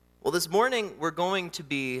Well, this morning we're going to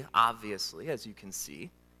be, obviously, as you can see,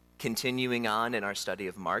 continuing on in our study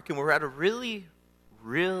of Mark, and we're at a really,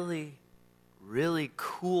 really, really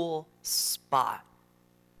cool spot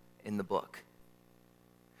in the book.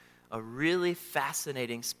 A really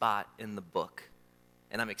fascinating spot in the book,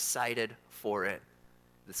 and I'm excited for it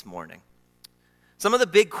this morning. Some of the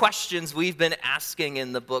big questions we've been asking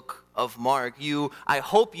in the book of Mark, I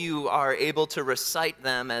hope you are able to recite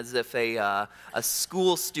them as if a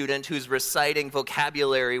school student who's reciting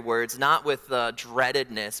vocabulary words, not with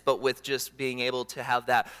dreadedness, but with just being able to have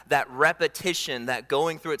that repetition, that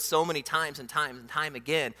going through it so many times and time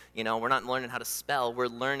again. You know, we're not learning how to spell, we're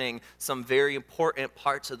learning some very important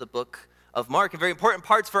parts of the book of Mark, and very important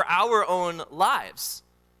parts for our own lives,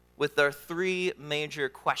 with our three major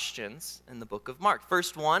questions in the book of Mark.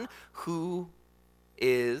 First one, who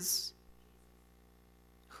is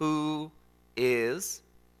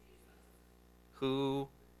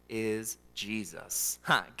Jesus?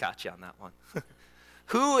 Got you on that one.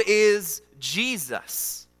 Who is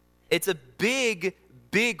Jesus? It's a big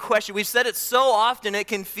question. We've said it so often, it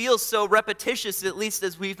can feel so repetitious, at least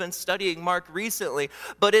as we've been studying Mark recently.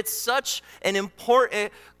 But it's such an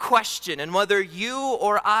important question. And whether you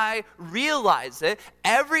or I realize it,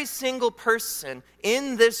 every single person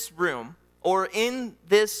in this room or in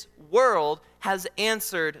this world has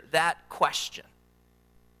answered that question.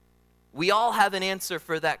 We all have an answer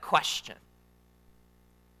for that question.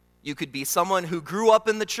 You could be someone who grew up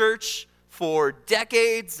in the church for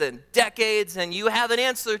decades and decades, and you have an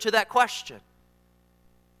answer to that question.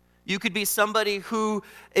 You could be somebody who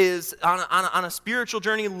is on a spiritual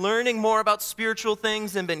journey, learning more about spiritual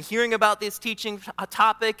things and been hearing about this teaching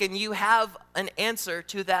topic, and you have an answer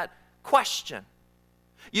to that question.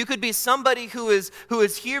 You could be somebody who is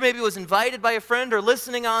here, maybe was invited by a friend or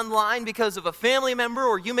listening online because of a family member,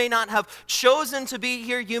 or you may not have chosen to be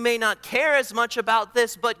here. You may not care as much about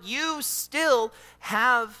this, but you still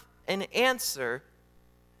have an answer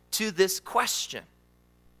to this question.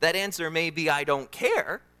 That answer may be, I don't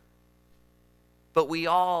care, but we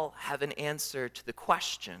all have an answer to the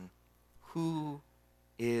question, who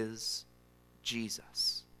is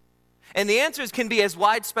Jesus? And the answers can be as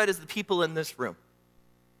widespread as the people in this room.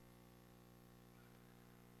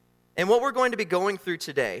 And what we're going to be going through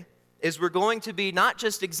today is we're going to be not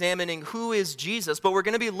just examining who is Jesus, but we're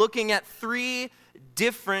going to be looking at three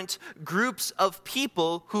different groups of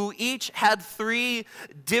people who each had three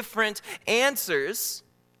different answers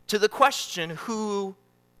to the question, who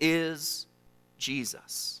is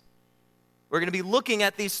Jesus? We're going to be looking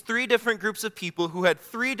at these three different groups of people who had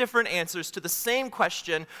three different answers to the same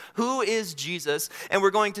question, who is Jesus? And we're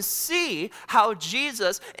going to see how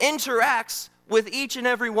Jesus interacts with each and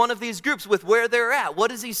every one of these groups, with where they're at. What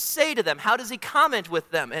does he say to them? How does he comment with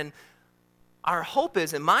them? And our hope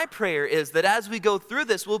is, and my prayer is, that as we go through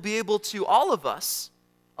this, we'll be able to, all of us,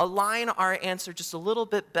 align our answer just a little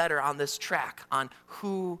bit better on this track, on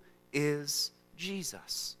who is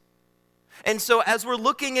Jesus. And so as we're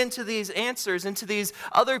looking into these answers, into these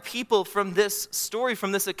other people from this story,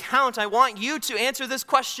 from this account, I want you to answer this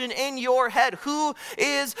question in your head. Who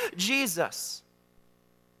is Jesus?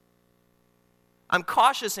 I'm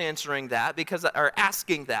cautious answering that or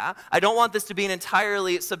asking that. I don't want this to be an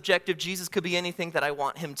entirely subjective, Jesus could be anything that I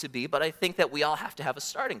want him to be, but I think that we all have to have a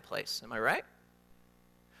starting place. Am I right?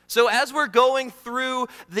 So as we're going through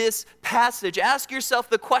this passage, ask yourself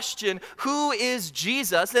the question, who is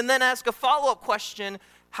Jesus? And then ask a follow-up question,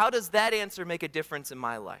 how does that answer make a difference in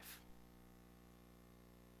my life?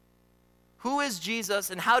 Who is Jesus,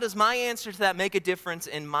 and how does my answer to that make a difference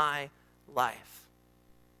in my life?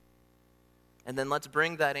 And then let's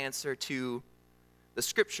bring that answer to the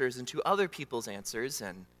scriptures and to other people's answers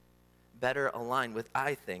and better align with,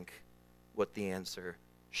 I think, what the answer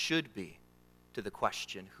should be to the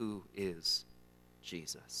question, who is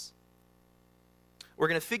Jesus? We're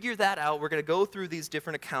going to figure that out. We're going to go through these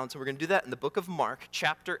different accounts, and we're going to do that in the book of Mark,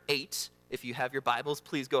 chapter 8. If you have your Bibles,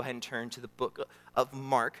 please go ahead and turn to the book of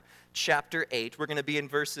Mark, chapter 8. We're going to be in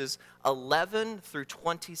verses 11 through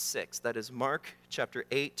 26. That is Mark, chapter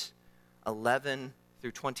 8, 11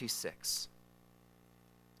 through 26.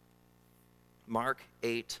 Mark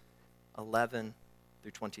 8, 11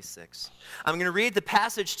 through 26. I'm going to read the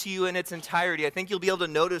passage to you in its entirety. I think you'll be able to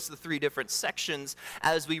notice the three different sections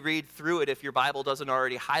as we read through it if your Bible doesn't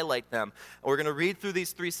already highlight them. We're going to read through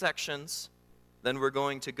these three sections, then we're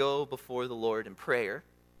going to go before the Lord in prayer,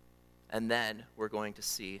 and then we're going to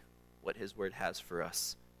see what his word has for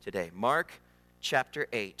us today. Mark chapter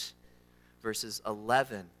 8, verses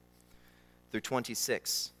 11 through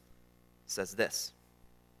 26 says this.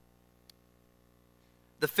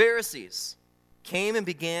 The Pharisees came and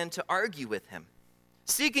began to argue with him,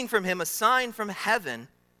 seeking from him a sign from heaven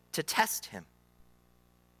to test him.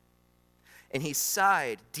 And he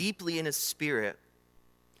sighed deeply in his spirit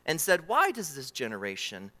and said, "Why does this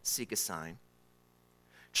generation seek a sign?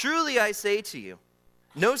 Truly I say to you,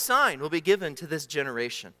 no sign will be given to this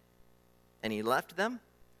generation." And he left them,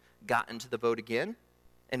 got into the boat again,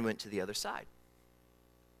 and went to the other side.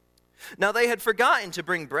 Now they had forgotten to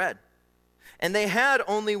bring bread, and they had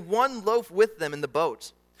only one loaf with them in the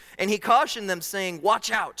boat. And he cautioned them, saying, "Watch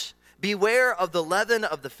out, beware of the leaven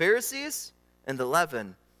of the Pharisees and the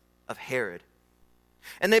leaven of Herod."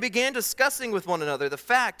 And they began discussing with one another the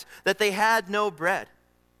fact that they had no bread.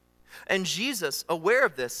 And Jesus, aware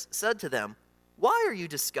of this, said to them, "Why are you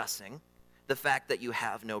discussing the fact that you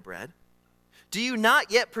have no bread? Do you not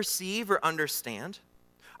yet perceive or understand?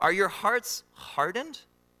 Are your hearts hardened?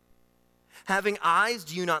 Having eyes,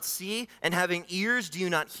 do you not see? And having ears, do you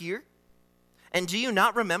not hear? And do you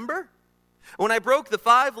not remember? When I broke the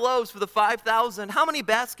 5 loaves for the 5,000, how many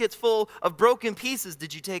baskets full of broken pieces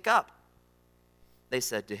did you take up?" They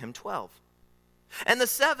said to him, 12. "And the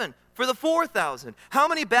 7 for the 4,000, how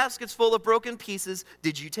many baskets full of broken pieces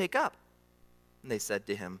did you take up?" And they said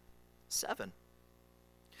to him, 7.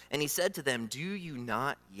 And he said to them, "Do you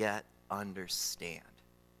not yet understand?"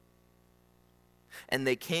 And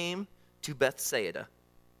they came to Bethsaida,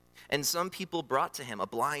 and some people brought to him a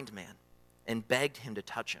blind man and begged him to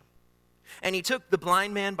touch him. And he took the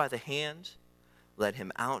blind man by the hand, led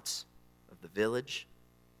him out of the village.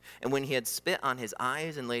 And when he had spit on his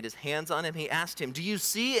eyes and laid his hands on him, he asked him, "Do you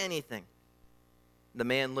see anything?" The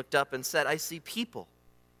man looked up and said, "I see people,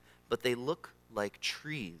 but they look like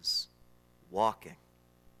trees walking."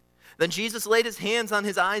 Then Jesus laid his hands on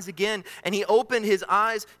his eyes again, and he opened his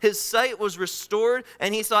eyes. His sight was restored,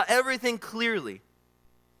 and he saw everything clearly.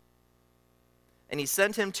 And he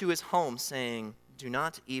sent him to his home, saying, "Do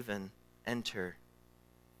not even enter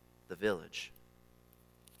the village."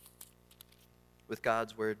 With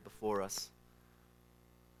God's word before us,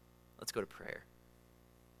 let's go to prayer.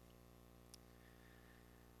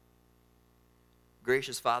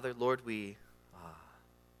 Gracious Father, Lord, we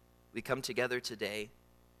come together today,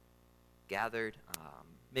 gathered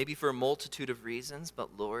maybe for a multitude of reasons,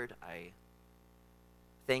 but Lord, I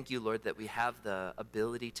thank you, Lord, that we have the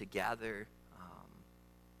ability to gather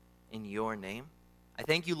in your name. I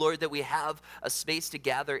thank you, Lord, that we have a space to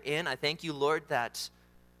gather in. I thank you, Lord, that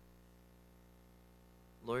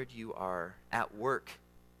Lord, you are at work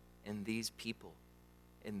in these people,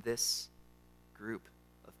 in this group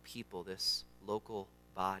of people, this local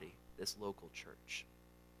body, this local church.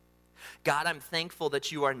 God, I'm thankful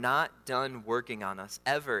that you are not done working on us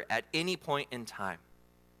ever at any point in time.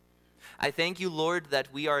 I thank you, Lord,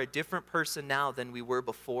 that we are a different person now than we were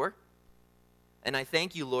before. And I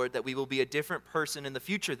thank you, Lord, that we will be a different person in the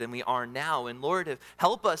future than we are now. And Lord,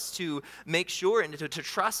 help us to make sure and to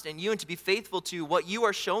trust in you and to be faithful to what you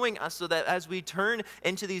are showing us, so that as we turn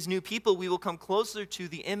into these new people, we will come closer to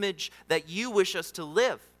the image that you wish us to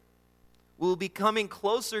live. We will be coming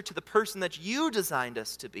closer to the person that you designed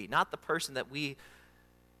us to be, not the person that we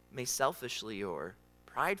may selfishly or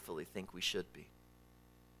pridefully think we should be.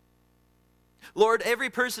 Lord,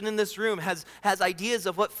 every person in this room has ideas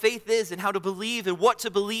of what faith is and how to believe and what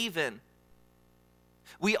to believe in.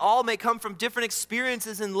 We all may come from different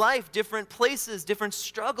experiences in life, different places, different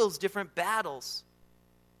struggles, different battles.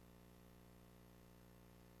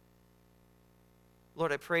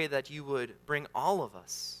 Lord, I pray that you would bring all of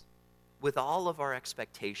us, with all of our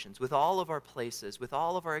expectations, with all of our places, with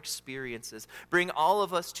all of our experiences, bring all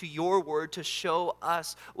of us to your word to show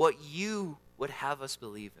us what you would have us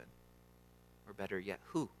believe in. Or better yet,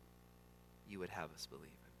 who you would have us believe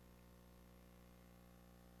in.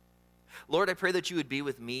 Lord, I pray that you would be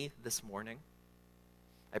with me this morning.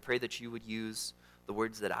 I pray that you would use the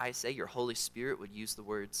words that I say, your Holy Spirit would use the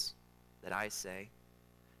words that I say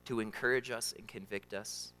to encourage us and convict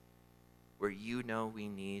us where you know we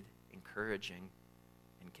need encouraging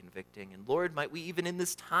and convicting. And Lord, might we even in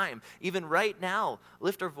this time, even right now,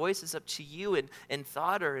 lift our voices up to you in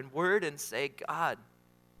thought or in word and say, God,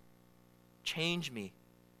 change me.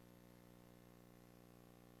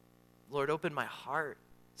 Lord, open my heart,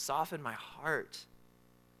 soften my heart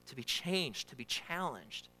to be changed, to be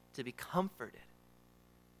challenged, to be comforted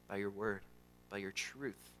by your word, by your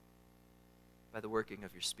truth, by the working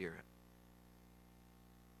of your Spirit.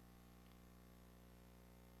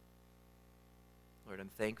 Lord, I'm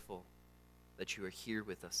thankful that you are here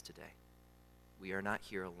with us today. We are not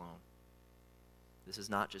here alone. This is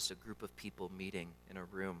not just a group of people meeting in a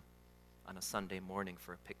room on a Sunday morning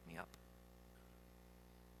for a pick-me-up.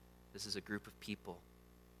 This is a group of people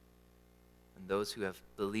and those who have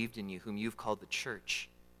believed in you, whom you've called the church,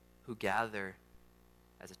 who gather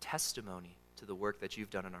as a testimony to the work that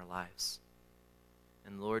you've done in our lives.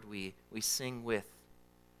 And Lord, we sing with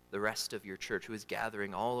the rest of your church who is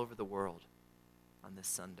gathering all over the world on this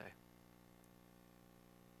Sunday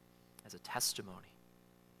as a testimony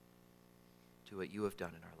to what you have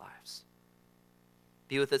done in our lives.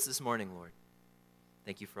 Be with us this morning, Lord.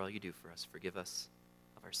 Thank you for all you do for us. Forgive us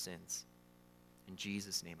of our sins. In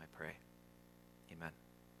Jesus' name I pray. Amen.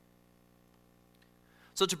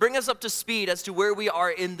 So to bring us up to speed as to where we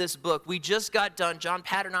are in this book, we just got done. John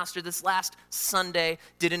Paternoster this last Sunday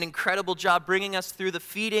did an incredible job bringing us through the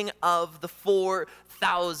feeding of the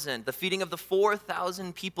 4,000. The feeding of the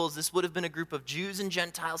 4,000 peoples. This would have been a group of Jews and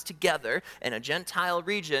Gentiles together in a Gentile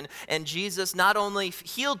region. And Jesus not only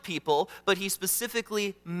healed people, but he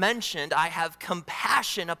specifically mentioned, I have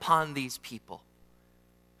compassion upon these people.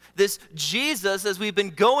 This Jesus, as we've been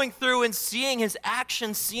going through and seeing his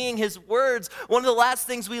actions, seeing his words, one of the last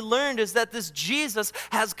things we learned is that this Jesus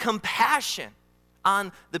has compassion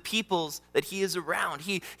on the peoples that he is around.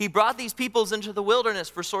 He brought these peoples into the wilderness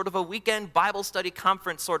for sort of a weekend Bible study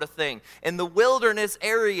conference sort of thing in the wilderness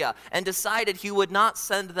area and decided he would not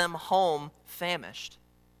send them home famished.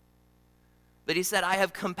 But he said, I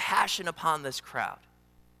have compassion upon this crowd.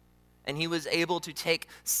 And he was able to take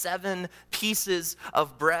 7 pieces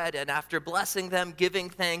of bread, and after blessing them, giving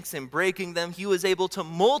thanks, and breaking them, he was able to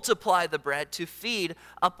multiply the bread to feed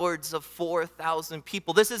upwards of 4,000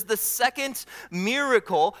 people. This is the second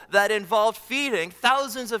miracle that involved feeding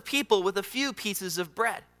thousands of people with a few pieces of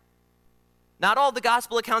bread. Not all the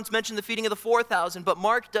gospel accounts mention the feeding of the 4,000, but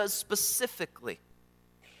Mark does specifically.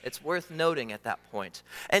 It's worth noting at that point.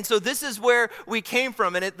 And so this is where we came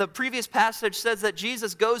from. And the previous passage says that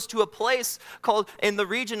Jesus goes to a place called, in the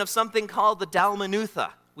region of something called the Dalmanutha.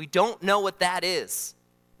 We don't know what that is.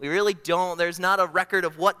 We really don't. There's not a record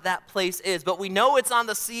of what that place is. But we know it's on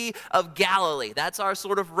the Sea of Galilee. That's our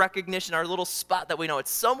sort of recognition, our little spot that we know. It's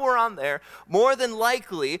somewhere on there. More than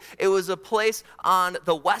likely, it was a place on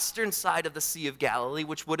the western side of the Sea of Galilee,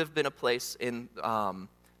 which would have been a place in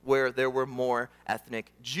where there were more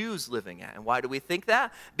ethnic Jews living at. And why do we think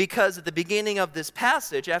that? Because at the beginning of this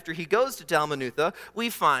passage, after he goes to Dalmanutha, we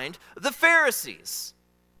find the Pharisees.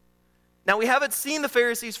 Now, we haven't seen the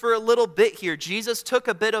Pharisees for a little bit here. Jesus took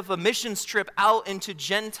a bit of a missions trip out into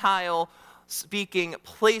Gentile-speaking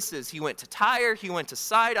places. He went to Tyre, he went to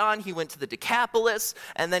Sidon, he went to the Decapolis,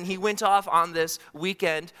 and then he went off on this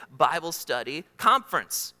weekend Bible study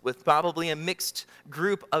conference with probably a mixed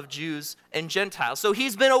group of Jews and Gentiles. So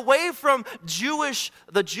he's been away from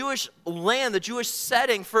the Jewish land, the Jewish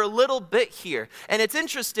setting for a little bit here. And it's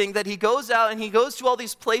interesting that he goes out and he goes to all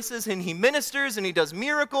these places and he ministers and he does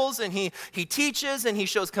miracles and he teaches and he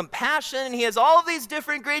shows compassion and he has all of these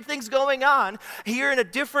different great things going on here in a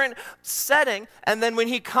different setting. And then when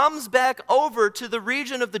he comes back over to the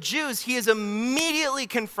region of the Jews, he is immediately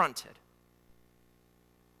confronted.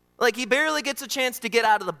 Like he barely gets a chance to get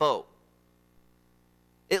out of the boat.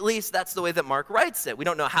 At least that's the way that Mark writes it. We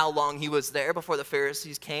don't know how long he was there before the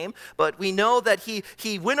Pharisees came, but we know that he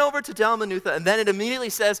went over to Dalmanutha, and then it immediately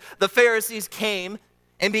says the Pharisees came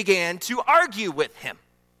and began to argue with him.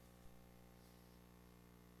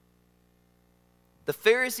 The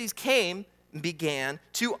Pharisees came and began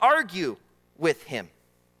to argue with him.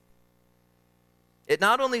 It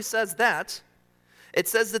not only says that, it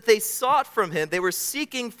says that they sought from him, they were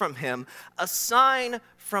seeking from him a sign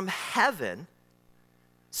from heaven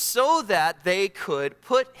so that they could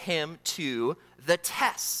put him to the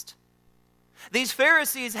test. These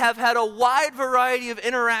Pharisees have had a wide variety of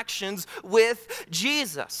interactions with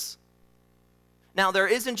Jesus. Now, there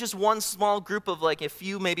isn't just one small group of like a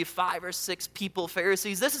few, maybe 5 or 6 people,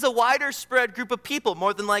 Pharisees. This is a wider spread group of people.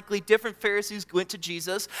 More than likely, different Pharisees went to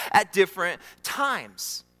Jesus at different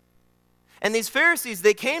times. And these Pharisees,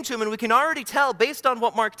 they came to him, and we can already tell, based on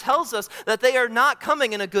what Mark tells us, that they are not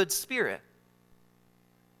coming in a good spirit.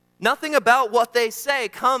 Nothing about what they say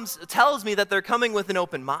tells me that they're coming with an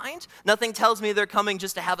open mind. Nothing tells me they're coming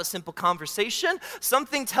just to have a simple conversation.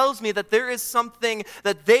 Something tells me that there is something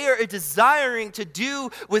that they are desiring to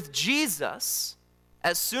do with Jesus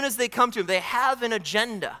as soon as they come to him. They have an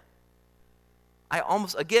agenda. I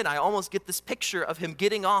almost get this picture of him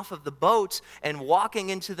getting off of the boat and walking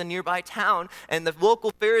into the nearby town, and the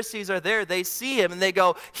local Pharisees are there. They see him, and they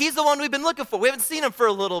go, he's the one we've been looking for. We haven't seen him for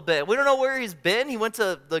a little bit. We don't know where he's been. He went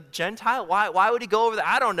to the Gentile. Why would he go over there?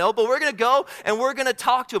 I don't know, but we're going to go, and we're going to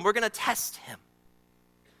talk to him. We're going to test him.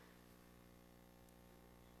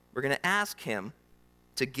 We're going to ask him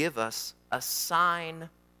to give us a sign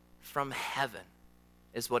from heaven.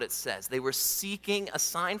 is what it says. They were seeking a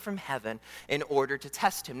sign from heaven in order to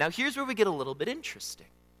test him. Now, here's where we get a little bit interesting.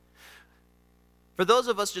 For those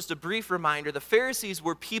of us, just a brief reminder, the Pharisees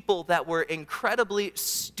were people that were incredibly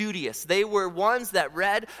studious. They were ones that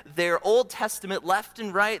read their Old Testament left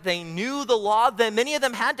and right. They knew the law. Then many of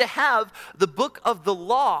them had to have the book of the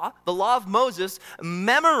law of Moses,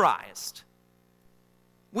 memorized.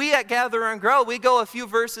 We at Gather and Grow, we go a few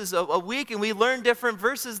verses a week, and we learn different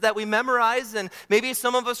verses that we memorize, and maybe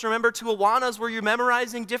some of us remember to Awanas where you're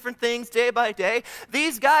memorizing different things day by day.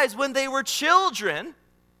 These guys, when they were children,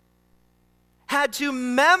 had to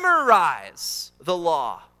memorize the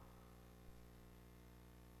law.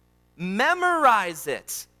 Memorize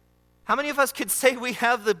it. How many of us could say we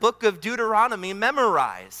have the book of Deuteronomy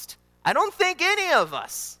memorized? I don't think any of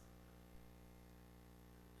us.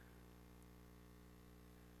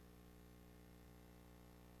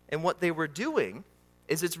 And what they were doing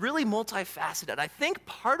is it's really multifaceted. I think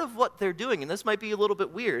part of what they're doing, and this might be a little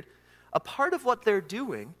bit weird, a part of what they're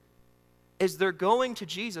doing is they're going to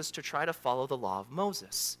Jesus to try to follow the law of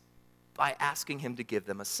Moses by asking him to give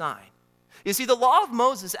them a sign. You see, the law of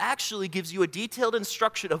Moses actually gives you a detailed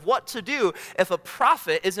instruction of what to do if a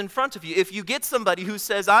prophet is in front of you. If you get somebody who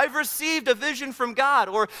says, I've received a vision from God,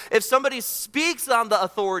 or if somebody speaks on the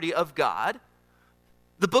authority of God,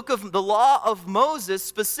 the book of the law of Moses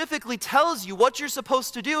specifically tells you what you're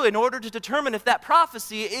supposed to do in order to determine if that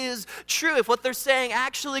prophecy is true, if what they're saying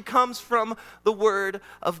actually comes from the word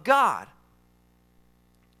of God.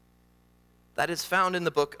 That is found in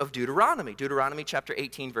the book of Deuteronomy. Deuteronomy chapter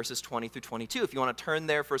 18, verses 20 through 22. If you want to turn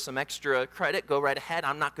there for some extra credit, go right ahead.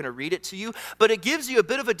 I'm not going to read it to you. But it gives you a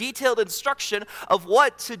bit of a detailed instruction of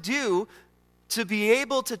what to do to be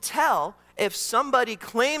able to tell if somebody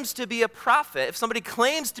claims to be a prophet, if somebody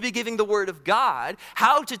claims to be giving the word of God,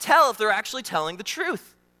 how to tell if they're actually telling the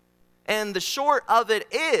truth. And the short of it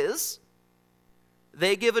is,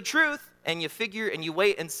 they give a truth, and you figure and you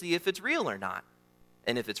wait and see if it's real or not.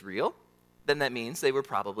 And if it's real, then that means they were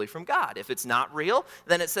probably from God. If it's not real,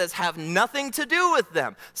 then it says have nothing to do with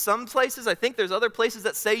them. Some places, I think there's other places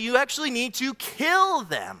that say you actually need to kill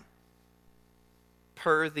them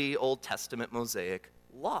per the Old Testament Mosaic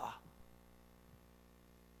law.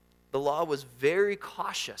 The law was very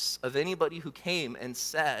cautious of anybody who came and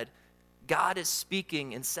said, God is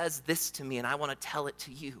speaking and says this to me and I want to tell it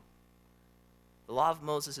to you. The law of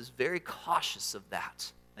Moses is very cautious of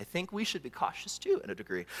that. I think we should be cautious too, in a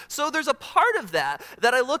degree. So there's a part of that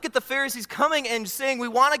I look at the Pharisees coming and saying, we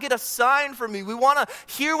want to get a sign from you. We want to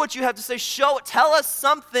hear what you have to say. Tell us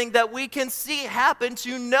something that we can see happen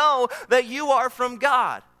to know that you are from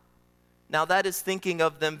God. Now that is thinking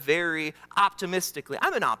of them very optimistically.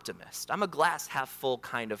 I'm an optimist. I'm a glass half full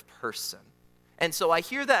kind of person. And so I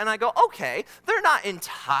hear that and I go, okay, they're not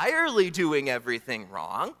entirely doing everything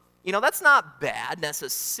wrong. That's not bad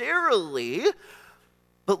necessarily.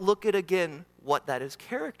 But look at again what that is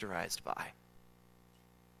characterized by.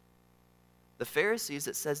 The Pharisees,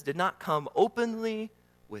 it says, did not come openly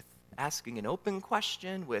with asking an open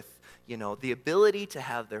question, with, the ability to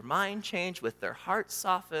have their mind changed, with their heart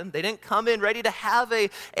softened. They didn't come in ready to have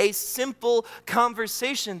a simple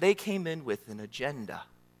conversation. They came in with an agenda.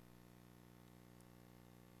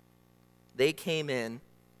 They came in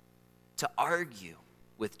to argue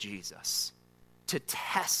with Jesus, to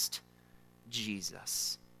test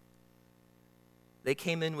Jesus. They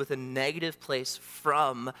came in with a negative place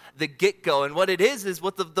from the get-go. And what it is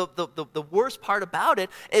what the worst part about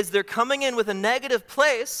it is they're coming in with a negative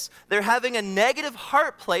place. They're having a negative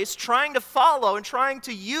heart place, trying to follow and trying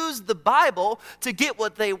to use the Bible to get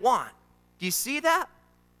what they want. Do you see that?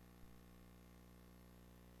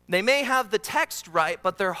 They may have the text right,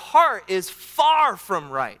 but their heart is far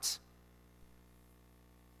from right.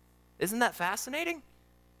 Isn't that fascinating?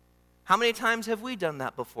 How many times have we done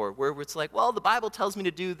that before, where it's like, well, the Bible tells me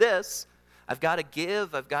to do this. I've got to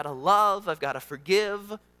give, I've got to love, I've got to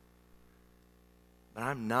forgive.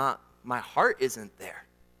 But my heart isn't there.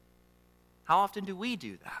 How often do we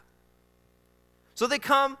do that? So they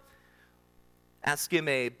come, ask him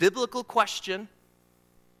a biblical question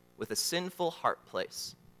with a sinful heart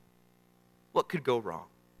place. What could go wrong?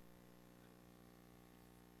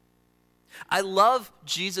 I love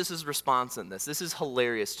Jesus' response in this. This is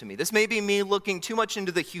hilarious to me. This may be me looking too much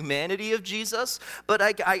into the humanity of Jesus, but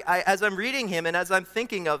as I'm reading him and as I'm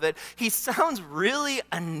thinking of it, he sounds really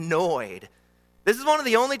annoyed. This is one of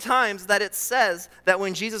the only times that it says that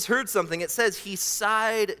when Jesus heard something, it says he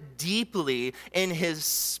sighed deeply in his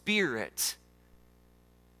spirit.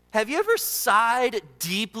 Have you ever sighed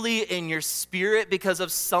deeply in your spirit because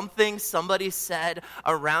of something somebody said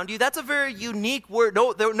around you? That's a very unique word.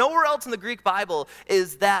 Nowhere else in the Greek Bible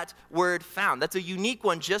is that word found. That's a unique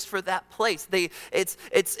one just for that place. It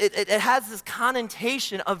has this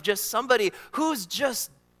connotation of just somebody who's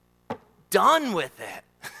just done with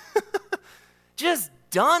it. Just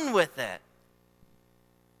done with it.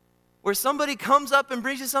 Where somebody comes up and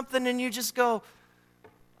brings you something and you just go,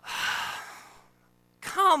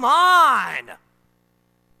 come on.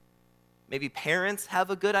 Maybe parents have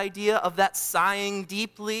a good idea of that sighing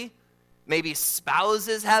deeply. Maybe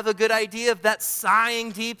spouses have a good idea of that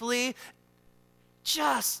sighing deeply.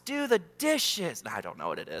 Just do the dishes. I don't know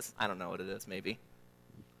what it is. Maybe.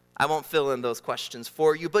 I won't fill in those questions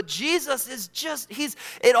for you. But Jesus is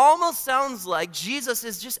it almost sounds like Jesus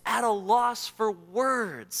is just at a loss for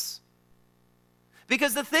words.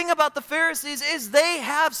 Because the thing about the Pharisees is they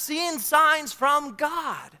have seen signs from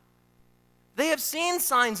God. They have seen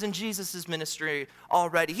signs in Jesus' ministry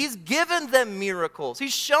already. He's given them miracles.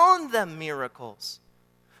 He's shown them miracles.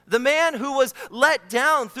 The man who was let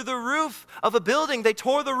down through the roof of a building, they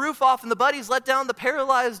tore the roof off and the buddies let down the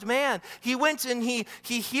paralyzed man. He went and he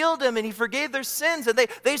healed him and he forgave their sins, and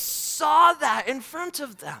they saw that in front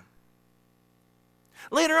of them.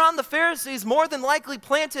 Later on, the Pharisees more than likely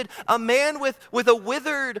planted a man with a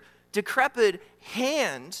withered, decrepit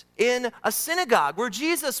hand in a synagogue where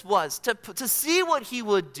Jesus was to see what he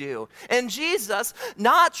would do. And Jesus,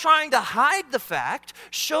 not trying to hide the fact,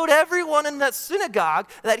 showed everyone in that synagogue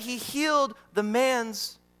that he healed the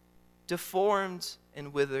man's deformed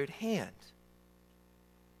and withered hand.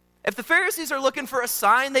 If the Pharisees are looking for a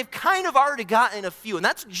sign, they've kind of already gotten a few, and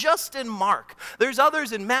that's just in Mark. There's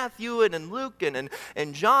others in Matthew and in Luke and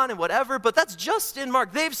John and whatever, but that's just in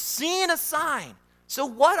Mark. They've seen a sign. So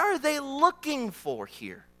what are they looking for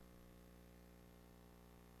here?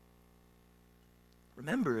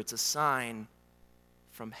 Remember, it's a sign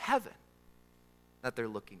from heaven that they're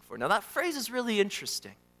looking for. Now, that phrase is really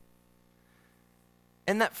interesting.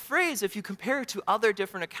 And that phrase, if you compare it to other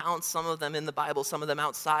different accounts, some of them in the Bible, some of them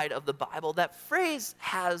outside of the Bible, that phrase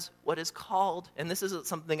has what is called, and this is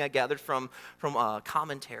something I gathered from a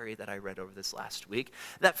commentary that I read over this last week,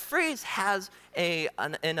 that phrase has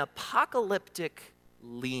an apocalyptic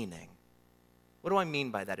leaning. What do I mean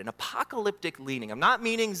by that? An apocalyptic leaning. I'm not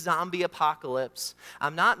meaning zombie apocalypse.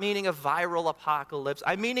 I'm not meaning a viral apocalypse.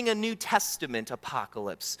 I'm meaning a New Testament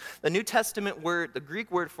apocalypse. The New Testament word, the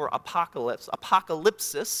Greek word for apocalypse,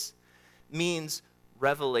 apocalypsis, means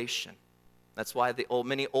revelation. That's why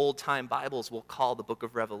many old-time Bibles will call the book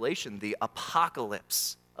of Revelation the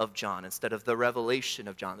apocalypse of John instead of the revelation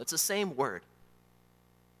of John. It's the same word.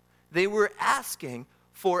 They were asking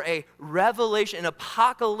for a revelation, an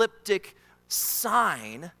apocalyptic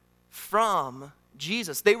sign from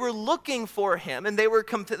Jesus. They were looking for him, and they were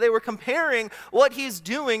comparing what he's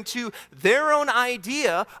doing to their own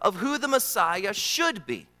idea of who the Messiah should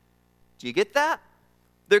be. Do you get that?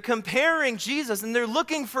 They're comparing Jesus, and they're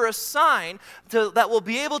looking for a sign that will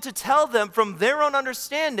be able to tell them from their own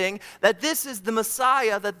understanding that this is the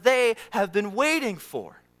Messiah that they have been waiting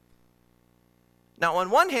for. Now,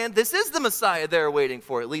 on one hand, this is the Messiah they're waiting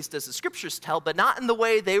for, at least as the scriptures tell, but not in the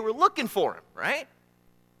way they were looking for him, right?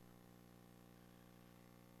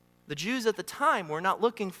 The Jews at the time were not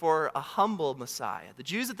looking for a humble Messiah. The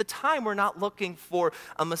Jews at the time were not looking for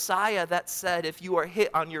a Messiah that said, if you are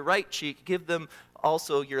hit on your right cheek, give them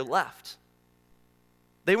also your left.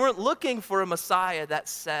 They weren't looking for a Messiah that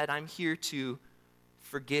said, I'm here to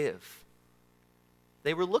forgive.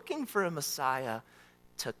 They were looking for a Messiah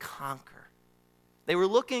to conquer. They were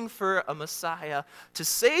looking for a Messiah to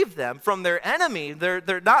save them from their enemy.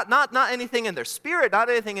 They're not anything in their spirit, not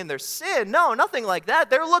anything in their sin. No, nothing like that.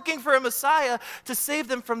 They're looking for a Messiah to save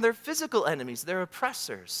them from their physical enemies, their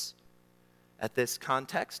oppressors. At this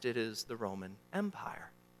context, it is the Roman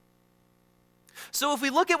Empire. So if we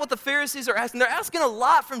look at what the Pharisees are asking, they're asking a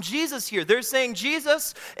lot from Jesus here. They're saying,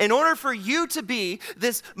 Jesus, in order for you to be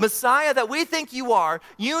this Messiah that we think you are,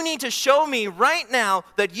 you need to show me right now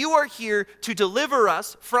that you are here to deliver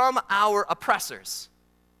us from our oppressors.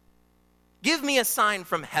 Give me a sign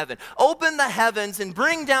from heaven. Open the heavens and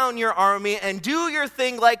bring down your army and do your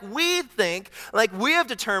thing like we have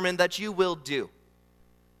determined that you will do.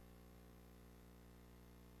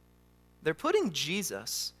 They're putting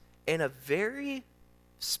Jesus in a very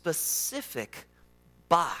specific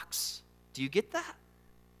box. Do you get that?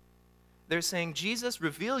 They're saying, Jesus,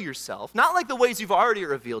 reveal yourself, not like the ways you've already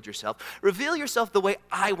revealed yourself. Reveal yourself the way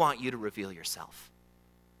I want you to reveal yourself.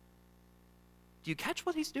 Do you catch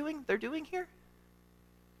what they're doing here?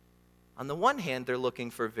 On the one hand, they're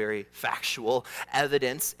looking for very factual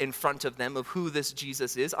evidence in front of them of who this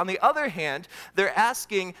Jesus is. On the other hand, they're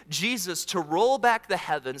asking Jesus to roll back the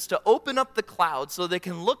heavens, to open up the clouds so they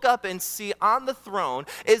can look up and see on the throne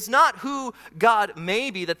is not who God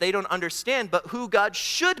may be that they don't understand, but who God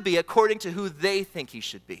should be according to who they think he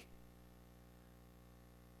should be.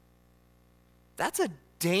 That's a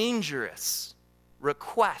dangerous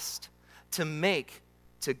request to make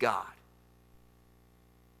to God.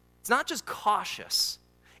 It's not just cautious,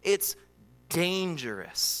 it's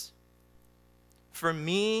dangerous. For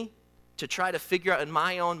me to try to figure out in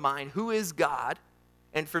my own mind who is God,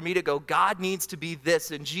 and for me to go, God needs to be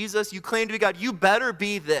this, and Jesus, you claim to be God, you better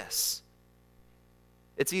be this.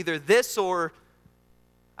 It's either this or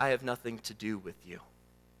I have nothing to do with you.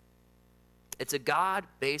 It's a God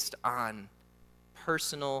based on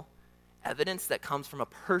personal evidence that comes from a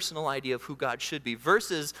personal idea of who God should be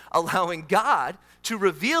versus allowing God to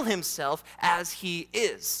reveal himself as he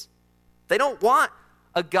is. They don't want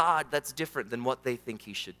a God that's different than what they think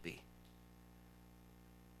he should be.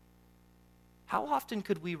 How often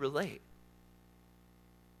could we relate?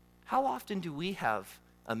 How often do we have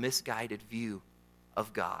a misguided view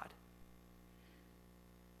of God?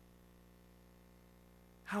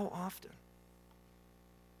 How often?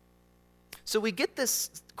 So we get this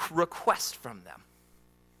request from them.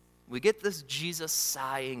 We get this Jesus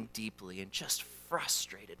sighing deeply and just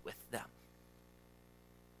frustrated with them.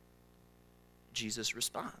 Jesus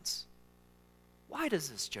responds, "Why does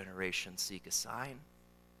this generation seek a sign?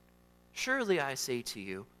 Surely I say to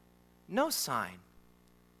you, no sign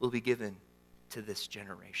will be given to this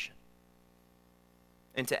generation."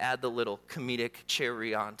 And to add the little comedic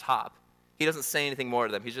cherry on top, he doesn't say anything more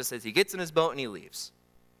to them. He just says he gets in his boat and he leaves.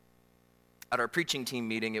 At our preaching team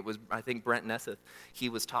meeting, it was, I think, Brent Nesseth. He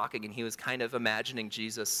was talking, and he was kind of imagining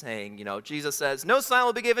Jesus saying, Jesus says, no sign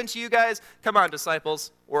will be given to you guys. Come on,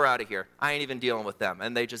 disciples, we're out of here. I ain't even dealing with them.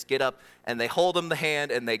 And they just get up, and they hold him the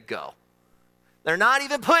hand, and they go. They're not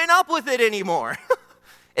even putting up with it anymore.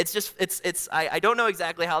 I don't know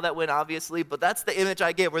exactly how that went, obviously, but that's the image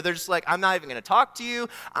I get, where they're just like, I'm not even going to talk to you.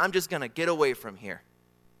 I'm just going to get away from here.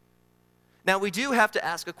 Now, we do have to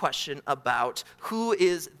ask a question about who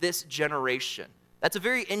is this generation. That's a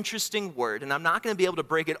very interesting word, and I'm not going to be able to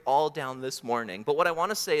break it all down this morning. But what I want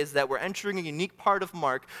to say is that we're entering a unique part of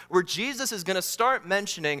Mark where Jesus is going to start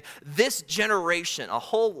mentioning this generation a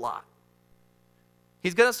whole lot.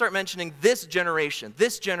 He's going to start mentioning this generation.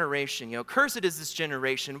 Cursed is this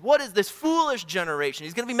generation. What is this foolish generation?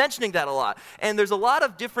 He's going to be mentioning that a lot. And there's a lot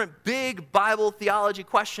of different big Bible theology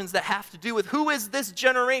questions that have to do with who is this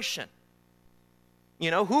generation?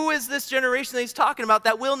 Who is this generation that he's talking about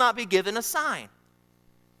that will not be given a sign?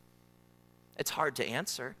 It's hard to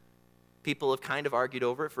answer. People have kind of argued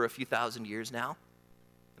over it for a few thousand years now.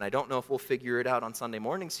 And I don't know if we'll figure it out on Sunday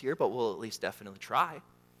mornings here, but we'll at least definitely try.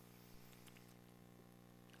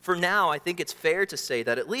 For now, I think it's fair to say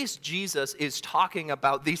that at least Jesus is talking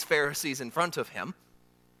about these Pharisees in front of him.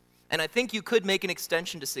 And I think you could make an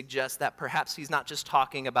extension to suggest that perhaps he's not just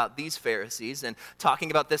talking about these Pharisees and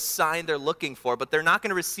talking about this sign they're looking for, but they're not going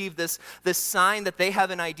to receive this sign that they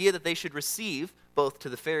have an idea that they should receive, both to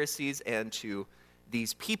the Pharisees and to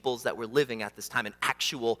these peoples that were living at this time, an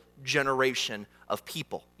actual generation of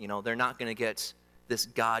people. They're not going to get this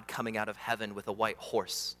God coming out of heaven with a white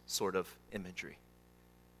horse sort of imagery.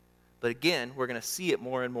 But again, we're going to see it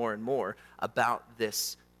more and more and more about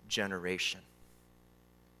this generation.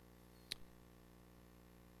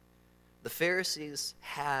 The Pharisees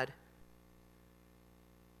had,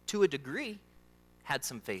 to a degree, had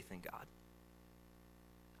some faith in God.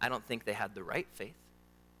 I don't think they had the right faith.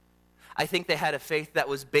 I think they had a faith that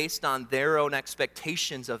was based on their own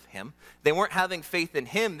expectations of him. They weren't having faith in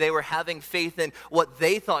him. They were having faith in what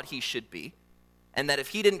they thought he should be. And that if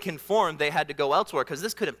he didn't conform, they had to go elsewhere, because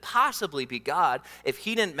this couldn't possibly be God if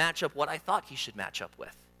he didn't match up what I thought he should match up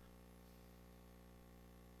with.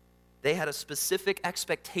 They had a specific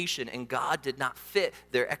expectation, and God did not fit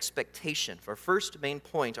their expectation. Our first main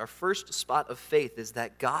point, our first spot of faith, is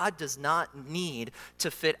that God does not need to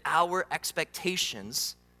fit our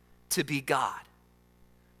expectations to be God.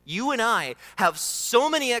 You and I have so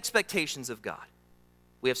many expectations of God.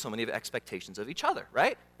 We have so many expectations of each other,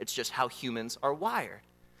 right? It's just how humans are wired.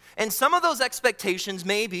 And some of those expectations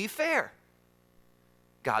may be fair.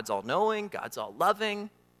 God's all-knowing, God's all-loving.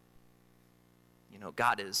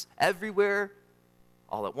 God is everywhere,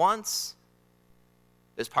 all at once.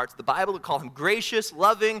 There's parts of the Bible that call him gracious,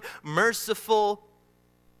 loving, merciful.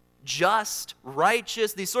 just,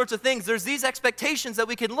 righteous, these sorts of things. There's these expectations that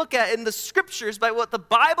we can look at in the scriptures by what the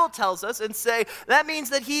Bible tells us and say, that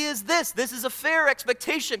means that he is this. This is a fair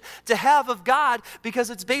expectation to have of God because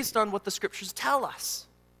it's based on what the scriptures tell us.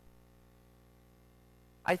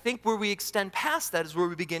 I think where we extend past that is where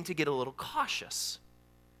we begin to get a little cautious,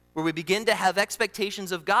 where we begin to have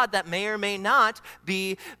expectations of God that may or may not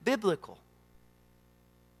be biblical.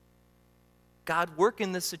 God, work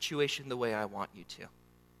in this situation the way I want you to.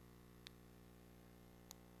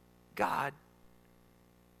 God,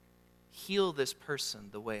 heal this person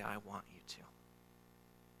the way I want you to.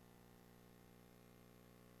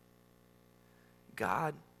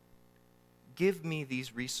 God, give me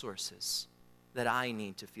these resources that I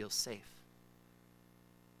need to feel safe.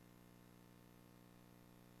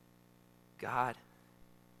 God,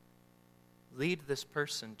 lead this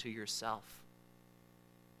person to yourself.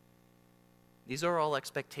 These are all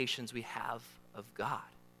expectations we have of God.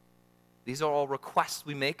 These are all requests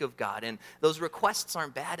we make of God, and those requests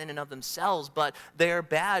aren't bad in and of themselves, but they're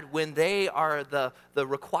bad when they are the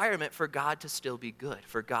requirement for God to still be good,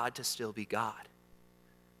 for God to still be God.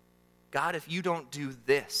 God, if you don't do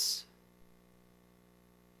this,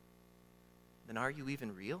 then are you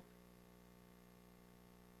even real?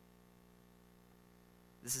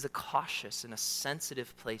 This is a cautious and a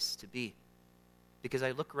sensitive place to be, because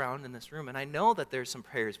I look around in this room and I know that there's some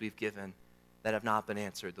prayers we've given that have not been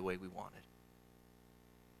answered the way we wanted.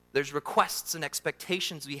 There's requests and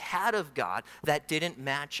expectations we had of God that didn't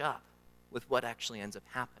match up with what actually ends up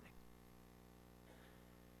happening.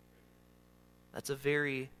 That's a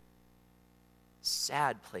very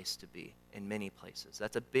sad place to be in many places.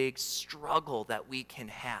 That's a big struggle that we can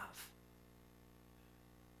have.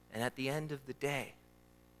 And at the end of the day,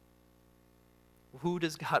 who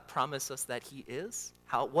does God promise us that he is?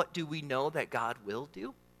 What do we know that God will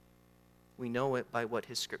do? We know it by what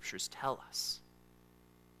his scriptures tell us.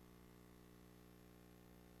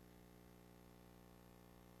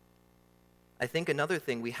 I think another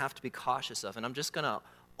thing we have to be cautious of, and I'm just going to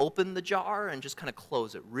open the jar and just kind of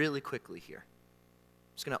close it really quickly here.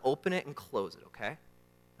 I'm just going to open it and close it, okay?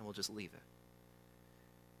 And we'll just leave it.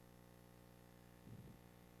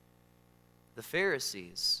 The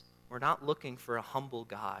Pharisees were not looking for a humble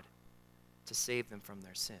God to save them from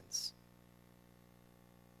their sins.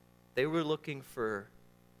 They were looking for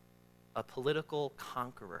a political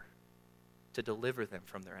conqueror to deliver them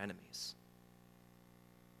from their enemies.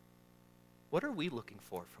 What are we looking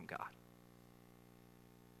for from God?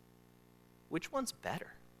 Which one's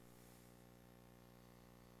better?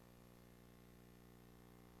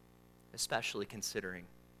 Especially considering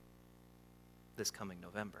this coming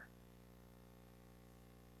November.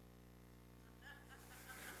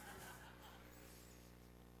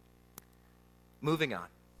 Moving on.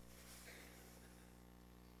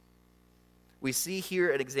 We see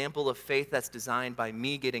here an example of faith that's designed by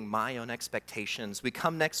me getting my own expectations. We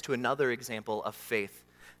come next to another example of faith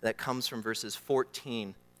that comes from verses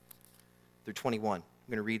 14 through 21. I'm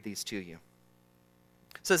going to read these to you.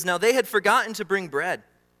 It says, "Now they had forgotten to bring bread,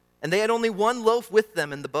 and they had only one loaf with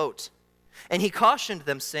them in the boat. And he cautioned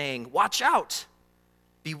them, saying, 'Watch out!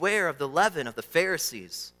 Beware of the leaven of the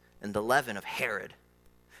Pharisees and the leaven of Herod.'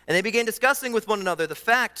 And they began discussing with one another the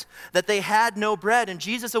fact that they had no bread. And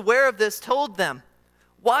Jesus, aware of this, told them,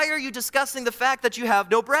 'Why are you discussing the fact that you have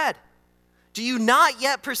no bread? Do you not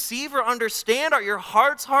yet perceive or understand? Are your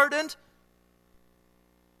hearts hardened?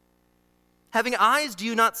 Having eyes, do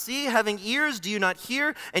you not see? Having ears, do you not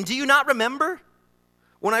hear? And do you not remember?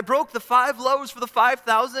 When I broke the 5 loaves for the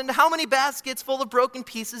 5,000, how many baskets full of broken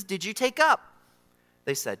pieces did you take up?'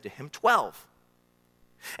 They said to him, 12.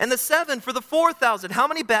 And the 7 for the 4,000, how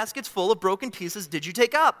many baskets full of broken pieces did you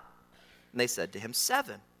take up?' And they said to him,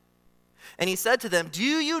 7. And he said to them, 'Do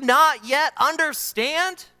you not yet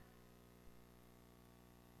understand?'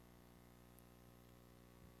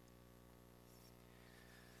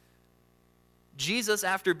 Jesus,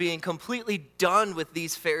 after being completely done with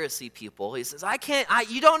these Pharisee people, he says,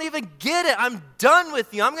 you don't even get it. I'm done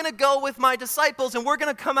with you. I'm going to go with my disciples, and we're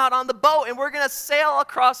going to come out on the boat, and we're going to sail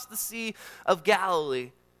across the Sea of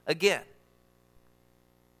Galilee again.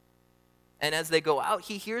 And as they go out,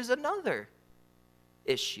 he hears another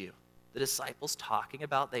issue. The disciples talking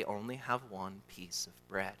about they only have one piece of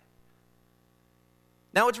bread.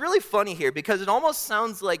 Now, it's really funny here because it almost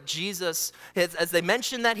sounds like Jesus, as they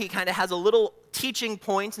mention that, he kind of has a little teaching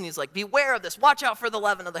point, and he's like, beware of this. Watch out for the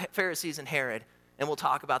leaven of the Pharisees and Herod. And we'll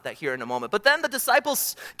talk about that here in a moment. But then the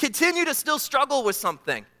disciples continue to still struggle with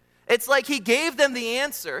something. It's like he gave them the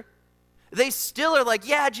answer. They still are like,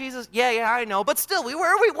 yeah, Jesus, yeah, I know. But still,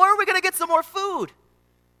 where are we going to get some more food?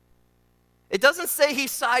 It doesn't say he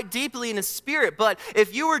sighed deeply in his spirit, but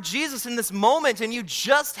if you were Jesus in this moment and you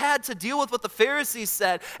just had to deal with what the Pharisees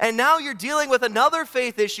said, and now you're dealing with another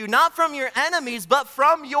faith issue, not from your enemies, but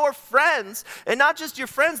from your friends, and not just your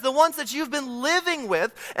friends, the ones that you've been living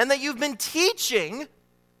with and that you've been teaching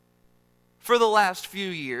for the last few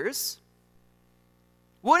years,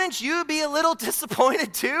 wouldn't you be a little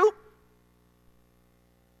disappointed too?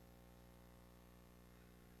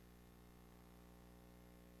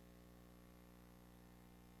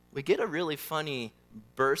 We get a really funny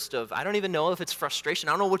burst of, I don't even know if it's frustration,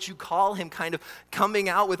 I don't know what you call him, kind of coming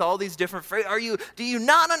out with all these different phrases. Do you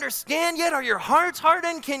not understand yet? Are your hearts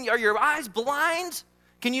hardened? Are your eyes blind?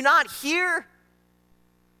 Can you not hear?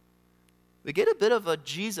 We get a bit of a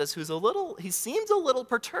Jesus who's he seems a little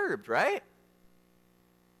perturbed, right?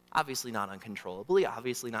 Obviously not uncontrollably,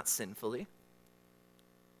 obviously not sinfully.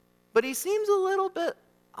 But he seems a little bit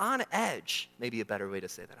on edge, maybe a better way to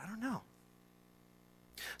say that, I don't know.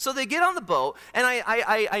 So they get on the boat, and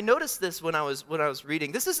I noticed this when I was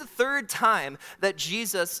reading. This is the third time that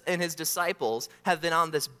Jesus and his disciples have been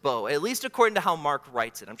on this boat, at least according to how Mark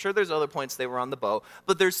writes it. I'm sure there's other points they were on the boat,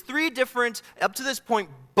 but there's 3 different, up to this point,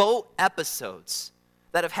 boat episodes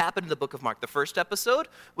that have happened in the book of Mark. The first episode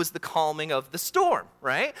was the calming of the storm,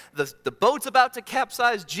 right? The boat's about to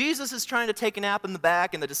capsize. Jesus is trying to take a nap in the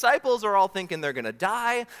back, and the disciples are all thinking they're going to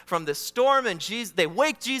die from this storm, and they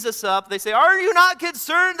wake Jesus up. They say, "Are you not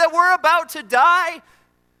concerned that we're about to die?"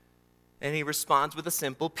 And he responds with a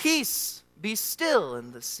simple, "Peace, be still,"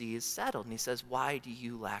 and the sea is settled. And he says, "Why do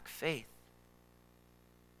you lack faith?"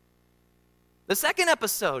 The second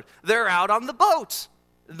episode, they're out on the boat.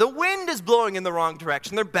 The wind is blowing in the wrong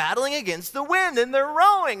direction. They're battling against the wind, and they're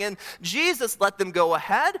rowing. And Jesus let them go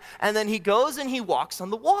ahead, and then he goes and he walks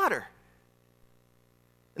on the water.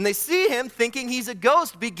 And they see him, thinking he's a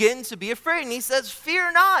ghost, begin to be afraid. And he says,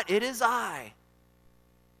 "Fear not, it is I."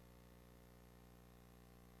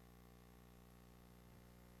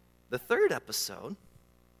 The third episode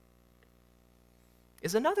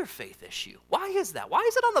is another faith issue. Why is that? Why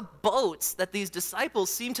is it on the boats that these disciples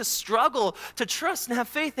seem to struggle to trust and have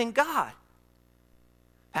faith in God?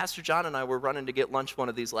 Pastor John and I were running to get lunch one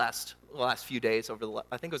of these last few days.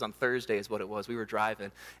 I think it was on Thursday is what it was. We were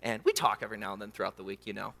driving, and we talk every now and then throughout the week,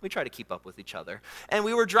 you know. We try to keep up with each other. And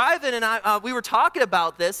we were driving, and we were talking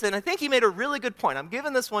about this, and I think he made a really good point. I'm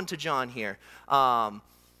giving this one to John here.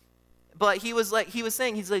 But he was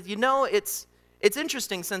saying, you know, it's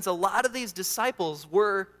interesting, since a lot of these disciples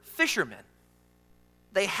were fishermen.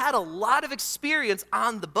 They had a lot of experience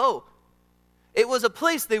on the boat. It was a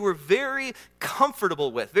place they were very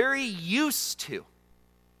comfortable with, very used to.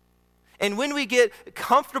 And when we get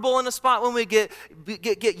comfortable in a spot, when we get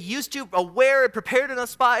used to, aware, and prepared in a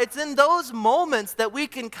spot, it's in those moments that we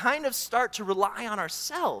can kind of start to rely on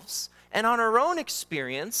ourselves and on our own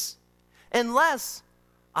experience, and less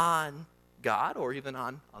on God or even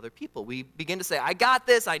on other people. We begin to say, "I got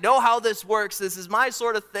this, I know how this works, this is my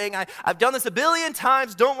sort of thing, I've done this a billion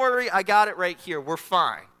times, don't worry, I got it right here, we're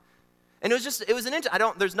fine." And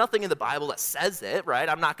there's nothing in the Bible that says it, right?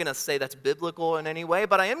 I'm not going to say that's biblical in any way,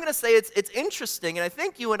 but I am going to say it's interesting, and I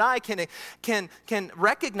think you and I can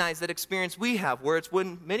recognize that experience we have, where it's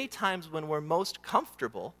many times when we're most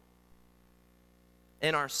comfortable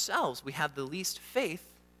in ourselves, we have the least faith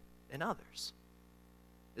in others.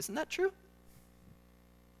 Isn't that true?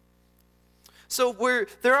 So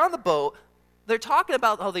they're on the boat. They're talking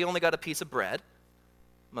about how they only got a piece of bread.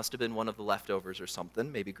 Must have been one of the leftovers or something,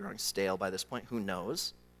 maybe growing stale by this point, who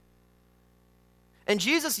knows? And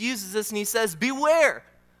Jesus uses this and he says, "Beware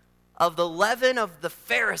of the leaven of the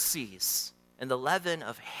Pharisees and the leaven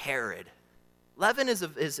of Herod." Leaven is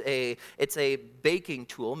a baking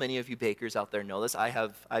tool. Many of you bakers out there know this.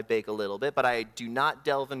 I bake a little bit, but I do not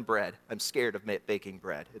delve in bread. I'm scared of baking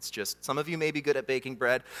bread. It's just, some of you may be good at baking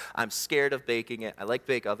bread. I'm scared of baking it. I like to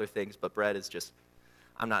bake other things, but bread is just,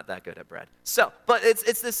 I'm not that good at bread. So, but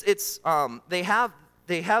they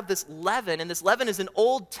have this leaven, and this leaven is an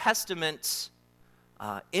Old Testament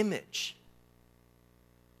image.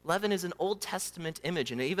 Leaven is an Old Testament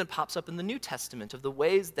image, and it even pops up in the New Testament of the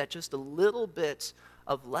ways that just a little bit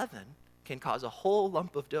of leaven can cause a whole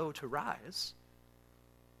lump of dough to rise.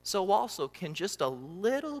 So also can just a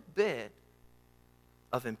little bit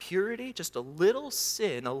of impurity, just a little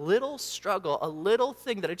sin, a little struggle, a little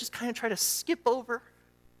thing that I just kind of try to skip over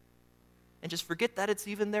and just forget that it's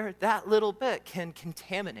even there, that little bit can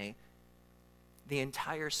contaminate the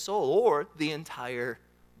entire soul or the entire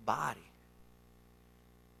body.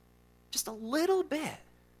 Just a little bit.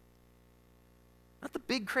 Not the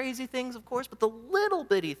big crazy things, of course, but the little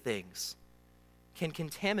bitty things can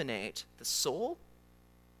contaminate the soul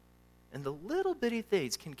And the little bitty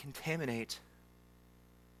things can contaminate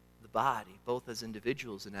the body, both as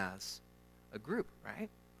individuals and as a group, right?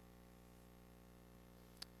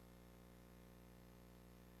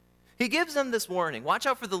 He gives them this warning. Watch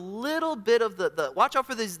out for the little bit of watch out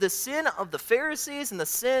for the sin of the Pharisees and the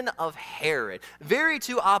sin of Herod. Very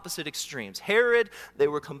two opposite extremes. Herod, they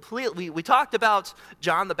were we talked about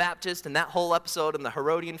John the Baptist and that whole episode and the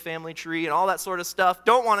Herodian family tree and all that sort of stuff.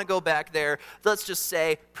 Don't want to go back there. Let's just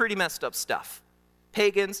say pretty messed up stuff.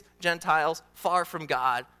 Pagans, Gentiles, far from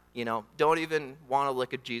God, don't even want to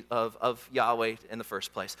look at of Yahweh in the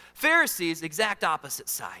first place. Pharisees, exact opposite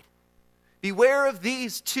side. Beware of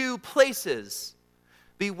these two places.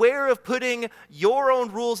 Beware of putting your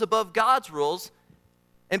own rules above God's rules,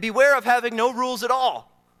 and beware of having no rules at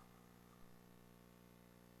all.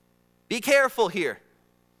 Be careful here.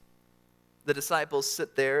 The disciples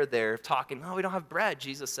sit there, they're talking, we don't have bread.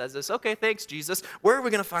 Jesus says this. Okay, thanks, Jesus. Where are we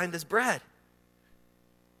going to find this bread?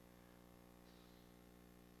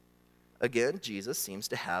 Again, Jesus seems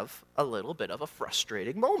to have a little bit of a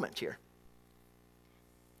frustrating moment here.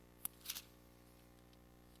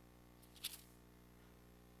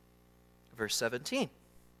 Verse 17.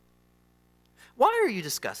 Why are you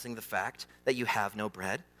discussing the fact that you have no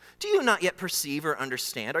bread? Do you not yet perceive or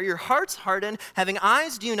understand? Are your hearts hardened? Having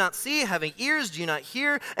eyes, do you not see? Having ears, do you not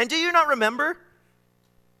hear? And do you not remember?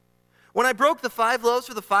 When I broke the 5 loaves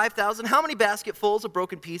for the 5,000, how many basketfuls of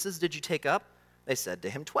broken pieces did you take up? They said to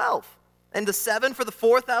him, 12. And the 7 for the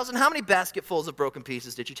 4,000, how many basketfuls of broken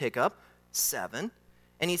pieces did you take up? 7.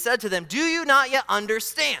 And he said to them, do you not yet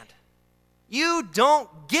understand? You don't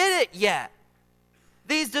get it yet.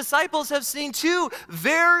 These disciples have seen 2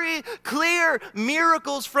 very clear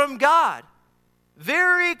miracles from God.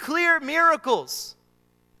 Very clear miracles.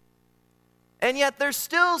 And yet they're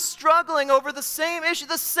still struggling over the same issue.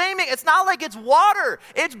 It's not like it's water,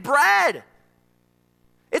 it's bread.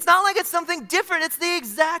 It's not like it's something different, it's the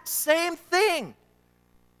exact same thing.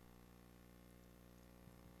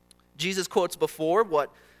 Jesus quotes before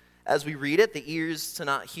what, as we read it, the ears do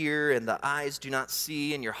not hear and the eyes do not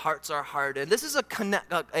see and your hearts are hardened. This is a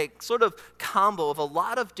sort of combo of a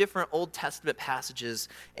lot of different Old Testament passages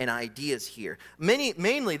and ideas here.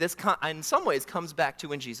 Mainly, this in some ways comes back to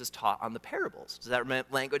when Jesus taught on the parables. Does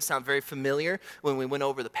that language sound very familiar when we went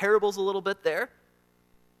over the parables a little bit there? It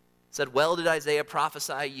said, well, did Isaiah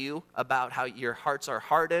prophesy you about how your hearts are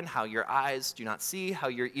hardened, how your eyes do not see, how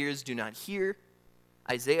your ears do not hear?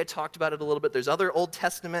 Isaiah talked about it a little bit. There's other Old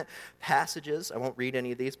Testament passages. I won't read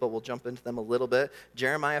any of these, but we'll jump into them a little bit.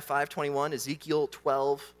 Jeremiah 5:21, Ezekiel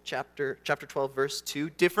 12, chapter 12, verse 2.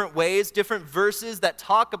 Different ways, different verses that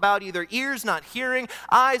talk about either ears not hearing,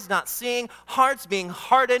 eyes not seeing, hearts being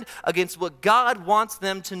hardened against what God wants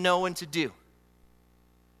them to know and to do.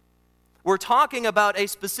 We're talking about a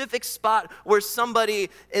specific spot where somebody,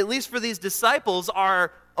 at least for these disciples,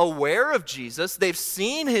 are aware of Jesus. They've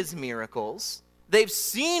seen his miracles. They've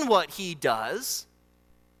seen what he does,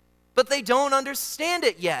 but they don't understand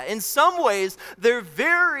it yet. In some ways, they're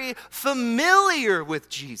very familiar with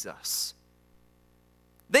Jesus.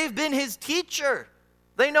 They've been his teacher.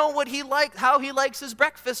 They know what he likes, how he likes his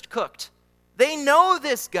breakfast cooked. They know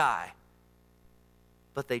this guy,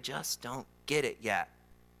 but they just don't get it yet.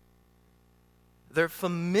 They're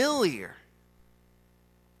familiar.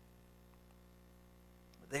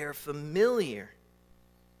 They're familiar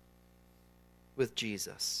with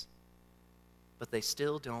Jesus, but they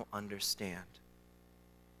still don't understand.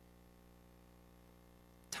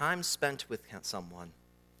 Time spent with someone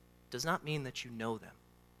does not mean that you know them.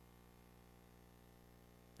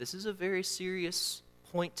 This is a very serious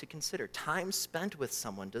point to consider. Time spent with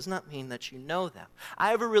someone does not mean that you know them. I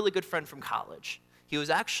have a really good friend from college. He was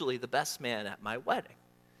actually the best man at my wedding.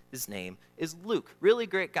 His name is Luke. Really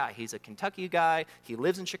great guy. He's a Kentucky guy. He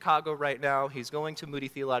lives in Chicago right now. He's going to Moody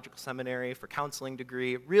Theological Seminary for counseling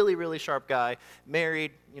degree. Really, really sharp guy.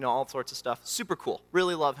 Married, all sorts of stuff. Super cool.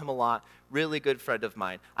 Really love him a lot. Really good friend of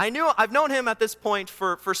mine. I've known him at this point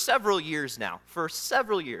for several years now. For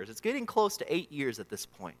several years. It's getting close to 8 years at this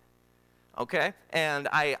point. Okay, and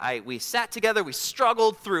we sat together, we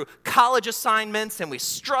struggled through college assignments, and we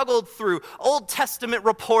struggled through Old Testament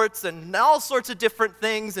reports and all sorts of different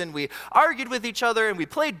things, and we argued with each other, and we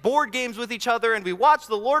played board games with each other, and we watched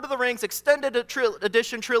the Lord of the Rings Extended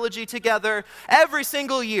Edition trilogy together every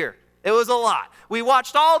single year. It was a lot. We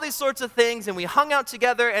watched all these sorts of things, and we hung out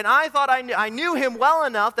together, and I thought I knew him well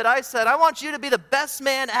enough that I said, I want you to be the best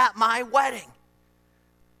man at my wedding.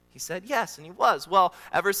 He said yes, and he was. Well,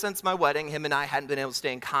 ever since my wedding, him and I hadn't been able to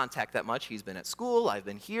stay in contact that much. He's been at school, I've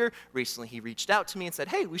been here. Recently, he reached out to me and said,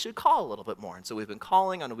 hey, we should call a little bit more. And so we've been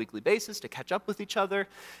calling on a weekly basis to catch up with each other.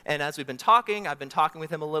 And as we've been talking, I've been talking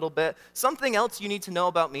with him a little bit. Something else you need to know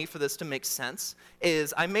about me for this to make sense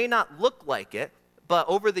is I may not look like it, but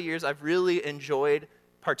over the years, I've really enjoyed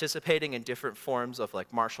participating in different forms of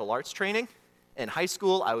like martial arts training. In high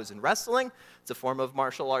school, I was in wrestling. It's a form of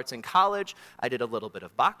martial arts. In college, I did a little bit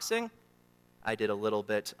of boxing. I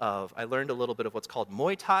learned a little bit of what's called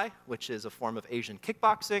Muay Thai, which is a form of Asian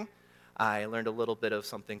kickboxing. I learned a little bit of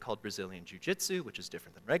something called Brazilian Jiu-Jitsu, which is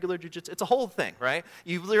different than regular Jiu-Jitsu. It's a whole thing, right?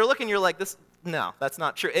 You're looking, you're like, no, that's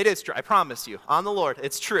not true. It is true, I promise you. On the Lord,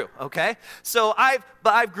 it's true, okay? So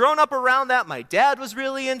I've grown up around that. My dad was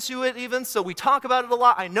really into it even, so we talk about it a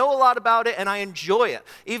lot. I know a lot about it, and I enjoy it.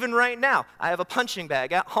 Even right now, I have a punching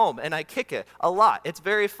bag at home, and I kick it a lot. It's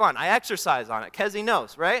very fun. I exercise on it. Kezi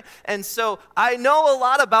knows, right? And so I know a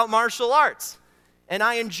lot about martial arts. And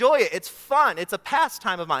I enjoy it. It's fun. It's a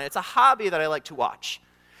pastime of mine. It's a hobby that I like to watch.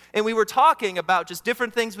 And we were talking about just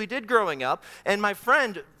different things we did growing up. And my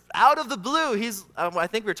friend, out of the blue, I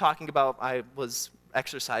think we were talking about, I was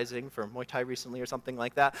exercising for Muay Thai recently or something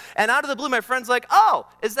like that. And out of the blue, my friend's like, oh,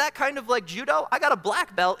 is that kind of like judo? I got a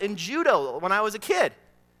black belt in judo when I was a kid.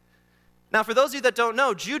 Now, for those of you that don't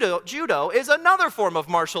know, judo is another form of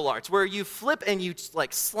martial arts where you flip and you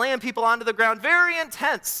like slam people onto the ground. Very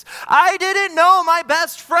intense. I didn't know my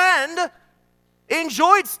best friend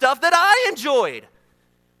enjoyed stuff that I enjoyed.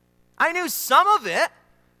 I knew some of it.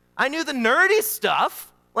 I knew the nerdy stuff,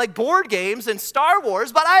 like board games and Star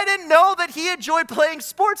Wars, but I didn't know that he enjoyed playing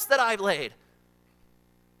sports that I played.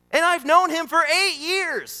 And I've known him for 8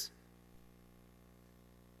 years.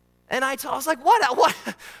 And I was like, what?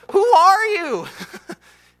 Who are you?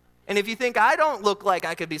 And if you think I don't look like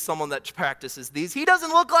I could be someone that practices these, he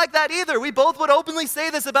doesn't look like that either. We both would openly say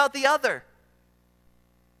this about the other.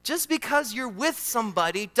 Just because you're with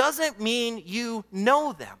somebody doesn't mean you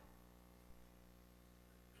know them.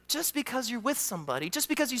 Just because you're with somebody, just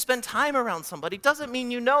because you spend time around somebody doesn't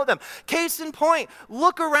mean you know them. Case in point,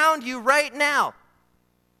 look around you right now.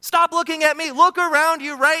 Stop looking at me. Look around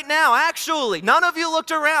you right now. Actually, none of you looked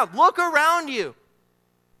around. Look around you.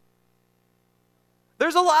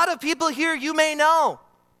 There's a lot of people here you may know.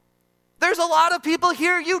 There's a lot of people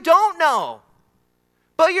here you don't know.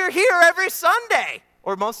 But you're here every Sunday,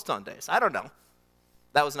 or most Sundays. I don't know.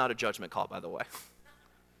 That was not a judgment call, by the way.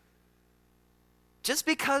 Just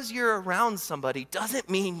because you're around somebody doesn't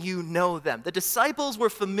mean you know them. The disciples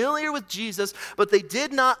were familiar with Jesus, but they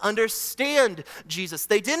did not understand Jesus.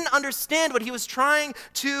 They didn't understand what he was trying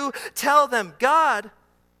to tell them. God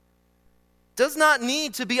does not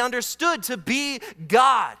need to be understood to be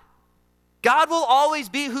God. God will always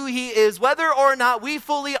be who he is, whether or not we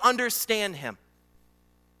fully understand him.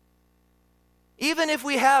 Even if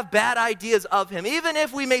we have bad ideas of him, even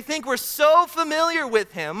if we may think we're so familiar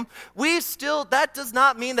with him, that does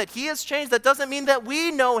not mean that he has changed. That doesn't mean that we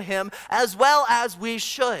know him as well as we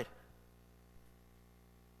should.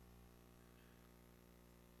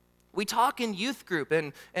 We talk in youth group,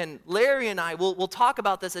 and Larry and I will talk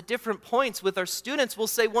about this at different points with our students. We'll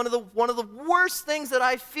say one of the worst things that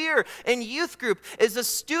I fear in youth group is a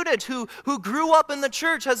student who grew up in the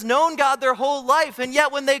church, has known God their whole life, and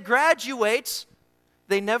yet when they graduate,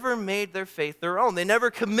 they never made their faith their own. They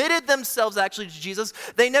never committed themselves actually to Jesus.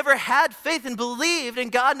 They never had faith and believed,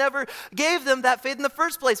 and God never gave them that faith in the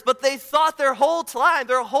first place. But they thought their whole time,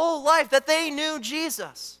 their whole life, that they knew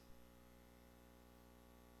Jesus.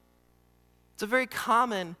 It's a very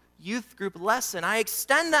common youth group lesson. I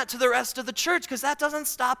extend that to the rest of the church because that doesn't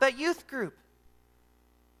stop at youth group.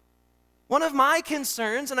 One of my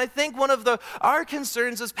concerns, and I think one of our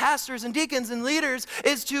concerns as pastors and deacons and leaders,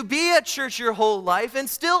 is to be at church your whole life and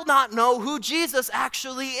still not know who Jesus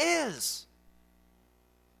actually is.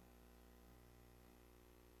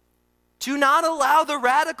 To not allow the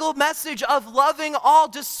radical message of loving all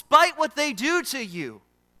despite what they do to you.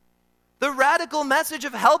 The radical message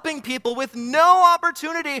of helping people with no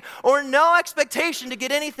opportunity or no expectation to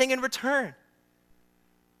get anything in return.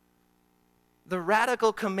 The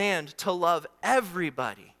radical command to love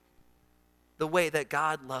everybody the way that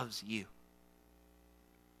God loves you.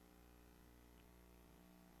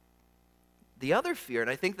 The other fear, and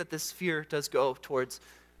I think that this fear does go towards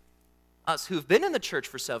us who've been in the church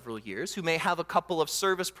for several years, who may have a couple of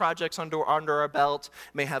service projects under our belt,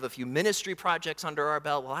 may have a few ministry projects under our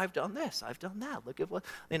belt. Well, I've done this, I've done that. Look at what,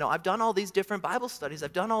 I've done all these different Bible studies.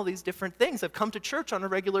 I've done all these different things. I've come to church on a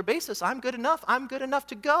regular basis. I'm good enough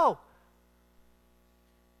to go.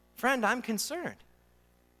 Friend, I'm concerned.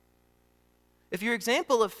 If your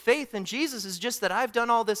example of faith in Jesus is just that I've done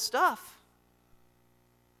all this stuff,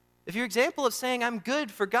 if your example of saying I'm good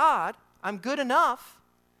for God, I'm good enough,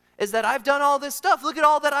 is that I've done all this stuff, look at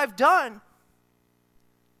all that I've done,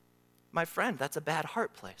 my friend, that's a bad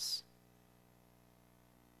heart place.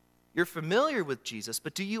 You're familiar with Jesus,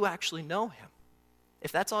 but do you actually know him?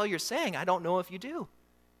 If that's all you're saying, I don't know if you do.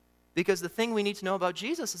 Because the thing we need to know about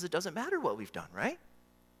Jesus is it doesn't matter what we've done, right?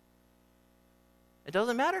 It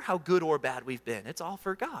doesn't matter how good or bad we've been. It's all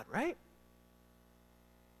for God, right?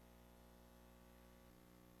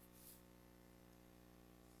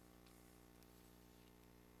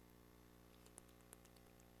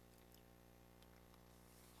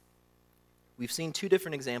 We've seen two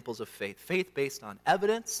different examples of faith. Faith based on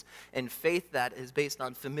evidence and faith that is based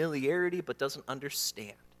on familiarity but doesn't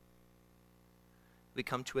understand. We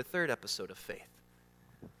come to a third episode of faith.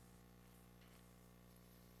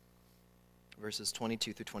 Verses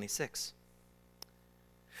 22 through 26.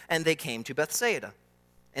 And they came to Bethsaida,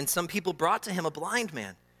 and some people brought to him a blind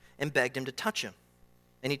man and begged him to touch him.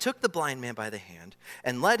 And he took the blind man by the hand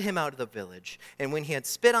and led him out of the village. And when he had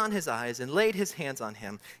spit on his eyes and laid his hands on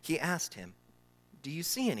him, he asked him, "Do you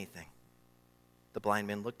see anything?" The blind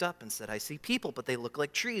man looked up and said, "I see people, but they look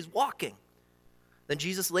like trees walking." Then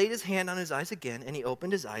Jesus laid his hand on his eyes again, and he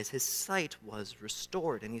opened his eyes. His sight was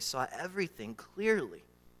restored, and he saw everything clearly.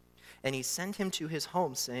 And he sent him to his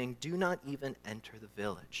home, saying, "Do not even enter the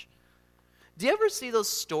village." Do you ever see those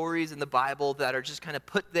stories in the Bible that are just kind of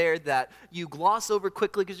put there that you gloss over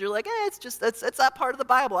quickly because you're like, it's that part of the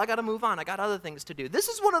Bible. I got to move on. I got other things to do. This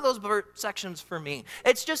is one of those sections for me.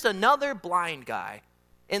 It's just another blind guy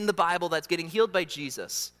in the Bible that's getting healed by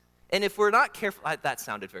Jesus. And if we're not careful, that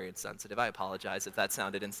sounded very insensitive. I apologize if that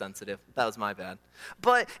sounded insensitive. That was my bad.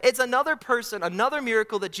 But it's another person, another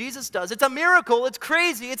miracle that Jesus does. It's a miracle. It's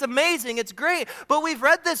crazy. It's amazing. It's great. But we've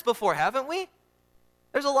read this before, haven't we?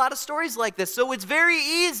 There's a lot of stories like this, so it's very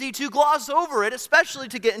easy to gloss over it, especially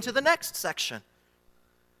to get into the next section.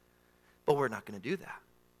 But we're not going to do that.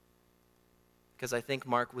 Because I think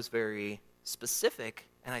Mark was very specific,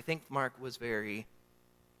 and I think Mark was very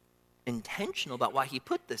intentional about why he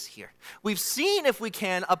put this here. We've seen, if we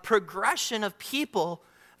can, a progression of people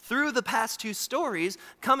through the past two stories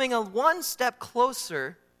coming a one step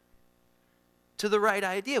closer to the right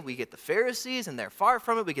idea. We get the Pharisees, and they're far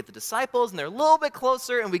from it. We get the disciples, and they're a little bit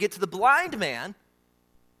closer, and we get to the blind man.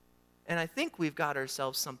 And I think we've got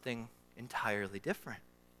ourselves something entirely different.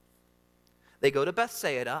 They go to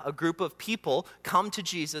Bethsaida. A group of people come to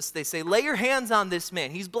Jesus. They say, "Lay your hands on this man.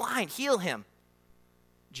 He's blind. Heal him."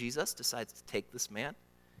 Jesus decides to take this man.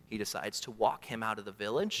 He decides to walk him out of the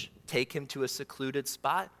village, take him to a secluded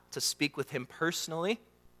spot to speak with him personally.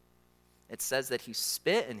 It says that he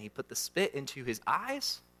spit, and he put the spit into his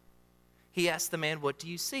eyes. He asked the man, "What do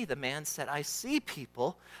you see?" The man said, "I see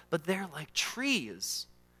people, but they're like trees,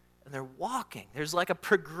 and they're walking." There's like a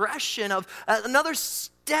progression of, another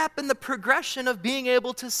step in the progression of being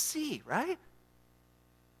able to see, right?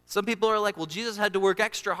 Some people are like, well, Jesus had to work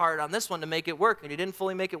extra hard on this one to make it work, and he didn't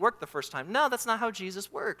fully make it work the first time. No, that's not how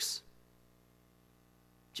Jesus works.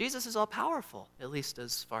 Jesus is all-powerful, at least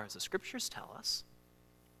as far as the scriptures tell us.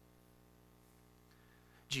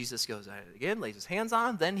 Jesus goes at it again, lays his hands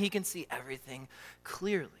on him, then he can see everything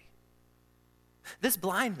clearly. This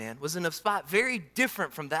blind man was in a spot very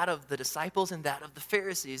different from that of the disciples and that of the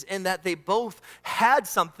Pharisees, in that they both had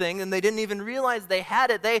something and they didn't even realize they had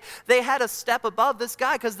it. They had a step above this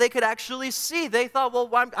guy because they could actually see. They thought, well,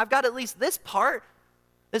 I've got at least this part.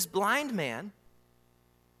 This blind man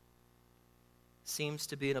seems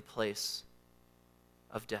to be in a place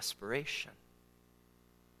of desperation.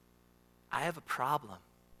 I have a problem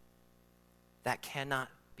that cannot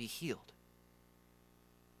be healed.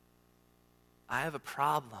 I have a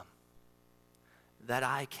problem that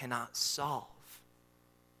I cannot solve.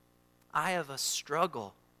 I have a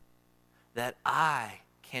struggle that I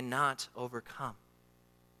cannot overcome.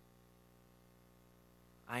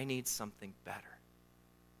 I need something better.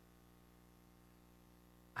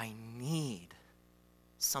 I need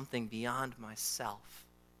something beyond myself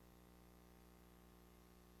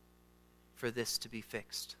for this to be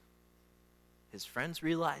fixed. His friends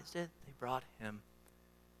realized it. They brought him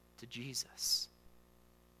to Jesus.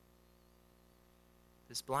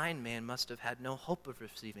 This blind man must have had no hope of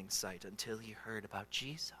receiving sight until he heard about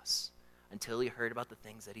Jesus, until he heard about the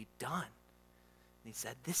things that he'd done. And he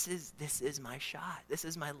said, this is my shot. This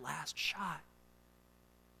is my last shot.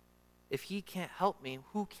 If he can't help me,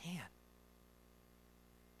 who can?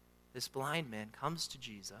 This blind man comes to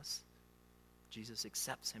Jesus. Jesus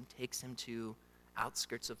accepts him, takes him to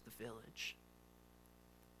outskirts of the village,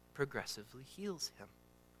 progressively heals him.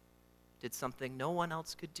 did something no one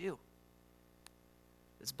else could do.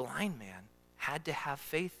 This blind man had to have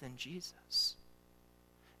faith in Jesus.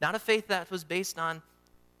 Not a faith that was based on,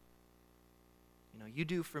 you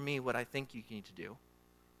do for me what I think you need to do.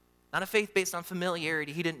 Not a faith based on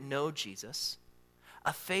familiarity. He didn't know Jesus.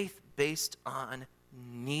 A faith based on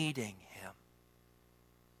needing him.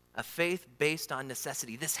 A faith based on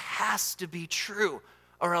necessity. This has to be true,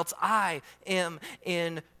 or else I am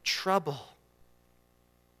in trouble.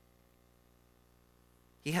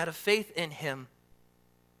 He had a faith in him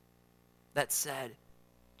that said,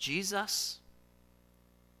 Jesus,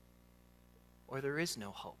 or there is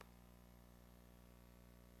no hope.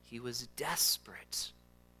 He was desperate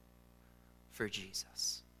for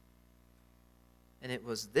Jesus. And it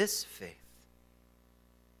was this faith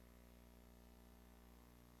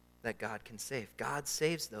that God can save. God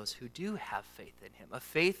saves those who do have faith in him. A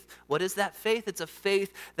faith, what is that faith? It's a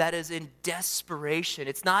faith that is in desperation.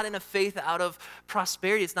 It's not in a faith out of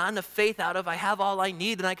prosperity. It's not in a faith out of I have all I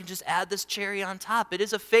need and I can just add this cherry on top. It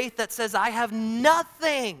is a faith that says I have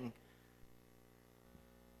nothing.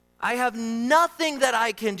 I have nothing that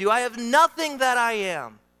I can do. I have nothing that I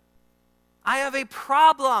am. I have a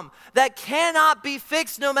problem that cannot be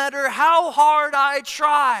fixed no matter how hard I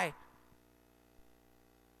try.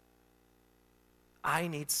 I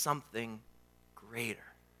need something greater.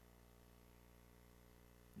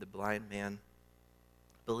 The blind man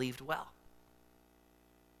believed well.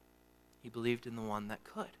 He believed in the one that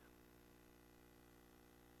could.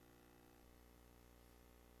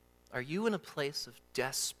 Are you in a place of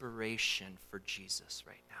desperation for Jesus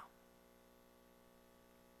right now?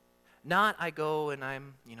 Not I go and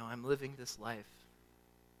I'm living this life.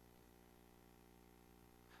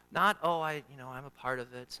 Not, I'm a part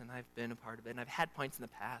of it and I've been a part of it and I've had points in the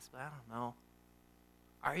past, but I don't know.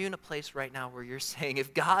 Are you in a place right now where you're saying,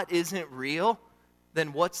 if God isn't real,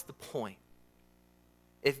 then what's the point?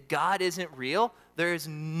 If God isn't real, there is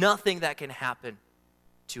nothing that can happen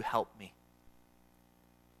to help me.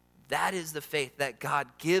 That is the faith that God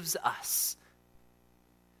gives us.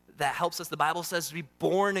 That helps us, the Bible says, to be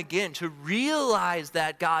born again, to realize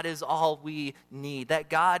that God is all we need, that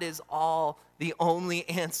God is all the only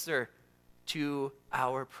answer to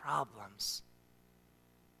our problems.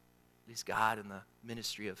 At least God in the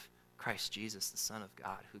ministry of Christ Jesus, the Son of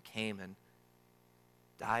God, who came and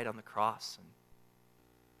died on the cross and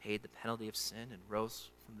paid the penalty of sin and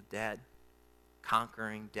rose from the dead,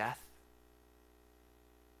 conquering death.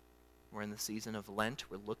 We're in the season of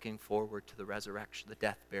Lent. We're looking forward to the resurrection, the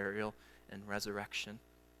death, burial, and resurrection.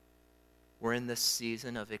 We're in this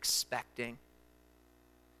season of expecting.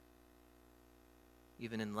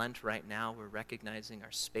 Even in Lent right now, we're recognizing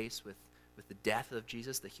our space with the death of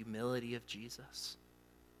Jesus, the humility of Jesus.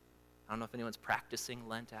 I don't know if anyone's practicing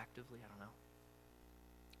Lent actively. I don't know.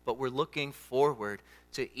 But we're looking forward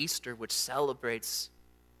to Easter, which celebrates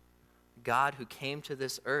God who came to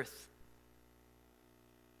this earth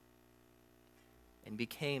and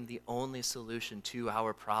became the only solution to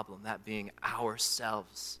our problem, that being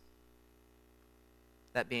ourselves,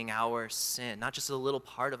 that being our sin. Not just a little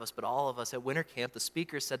part of us, but all of us. At winter camp, the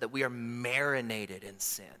speaker said that we are marinated in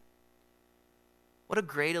sin. What a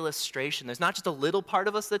great illustration. There's not just a little part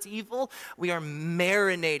of us that's evil, we are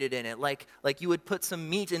marinated in it, like you would put some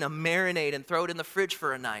meat in a marinade and throw it in the fridge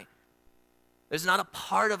for a night. There's not a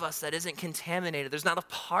part of us that isn't contaminated. There's not a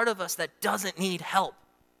part of us that doesn't need help.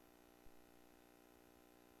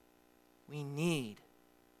 We need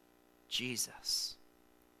Jesus.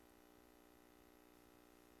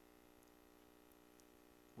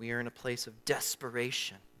 We are in a place of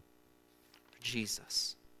desperation for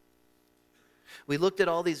Jesus. We looked at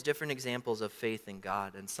all these different examples of faith in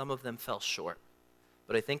God, and some of them fell short.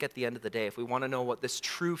 But I think at the end of the day, if we want to know what this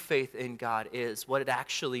true faith in God is, what it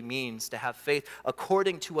actually means to have faith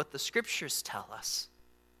according to what the Scriptures tell us,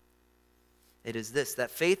 it is this,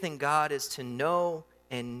 that faith in God is to know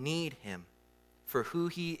and need him for who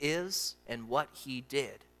he is and what he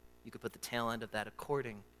did. You could put the tail end of that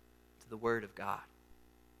according to the Word of God.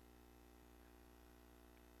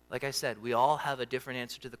 Like I said, we all have a different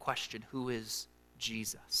answer to the question, who is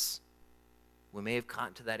Jesus? We may have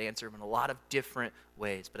gotten to that answer in a lot of different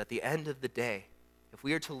ways, but at the end of the day, if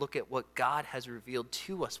we are to look at what God has revealed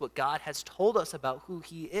to us, what God has told us about who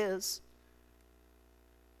he is,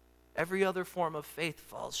 every other form of faith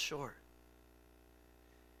falls short.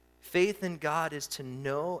 Faith in God is to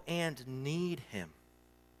know and need him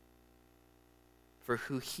for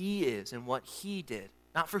who he is and what he did,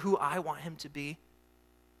 not for who I want him to be.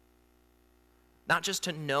 Not just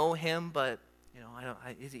to know him, but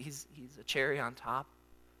he's a cherry on top,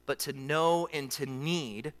 but to know and to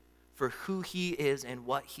need for who he is and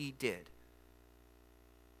what he did.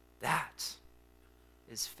 That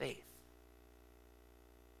is faith.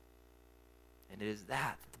 And it is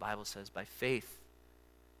that the Bible says, by faith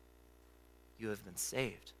you have been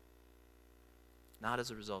saved, not as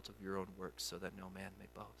a result of your own works, so that no man may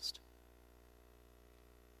boast.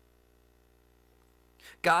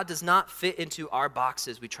 God does not fit into our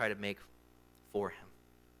boxes we try to make for him.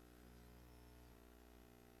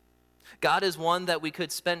 God is one that we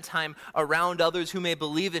could spend time around others who may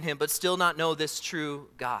believe in him but still not know this true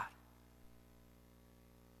God.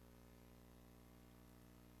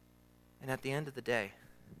 And at the end of the day,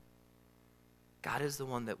 God is the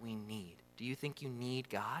one that we need. Do you think you need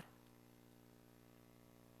God?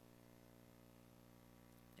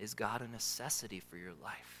 Is God a necessity for your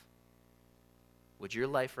life? Would your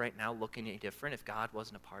life right now look any different if God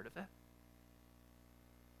wasn't a part of it?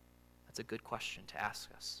 That's a good question to ask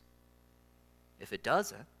us. If it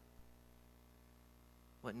doesn't,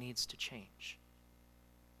 what needs to change?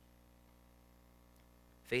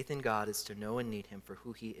 Faith in God is to know and need him for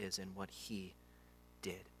who he is and what he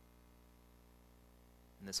did.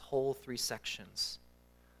 And this whole 3 sections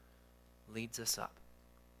leads us up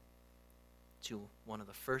to one of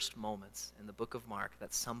the first moments in the book of Mark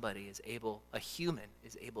that somebody is able, a human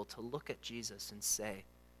is able to look at Jesus and say,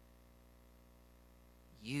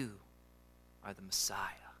 you are the Messiah,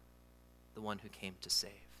 the one who came to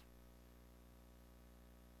save.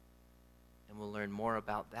 And we'll learn more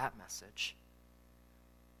about that message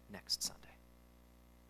next Sunday.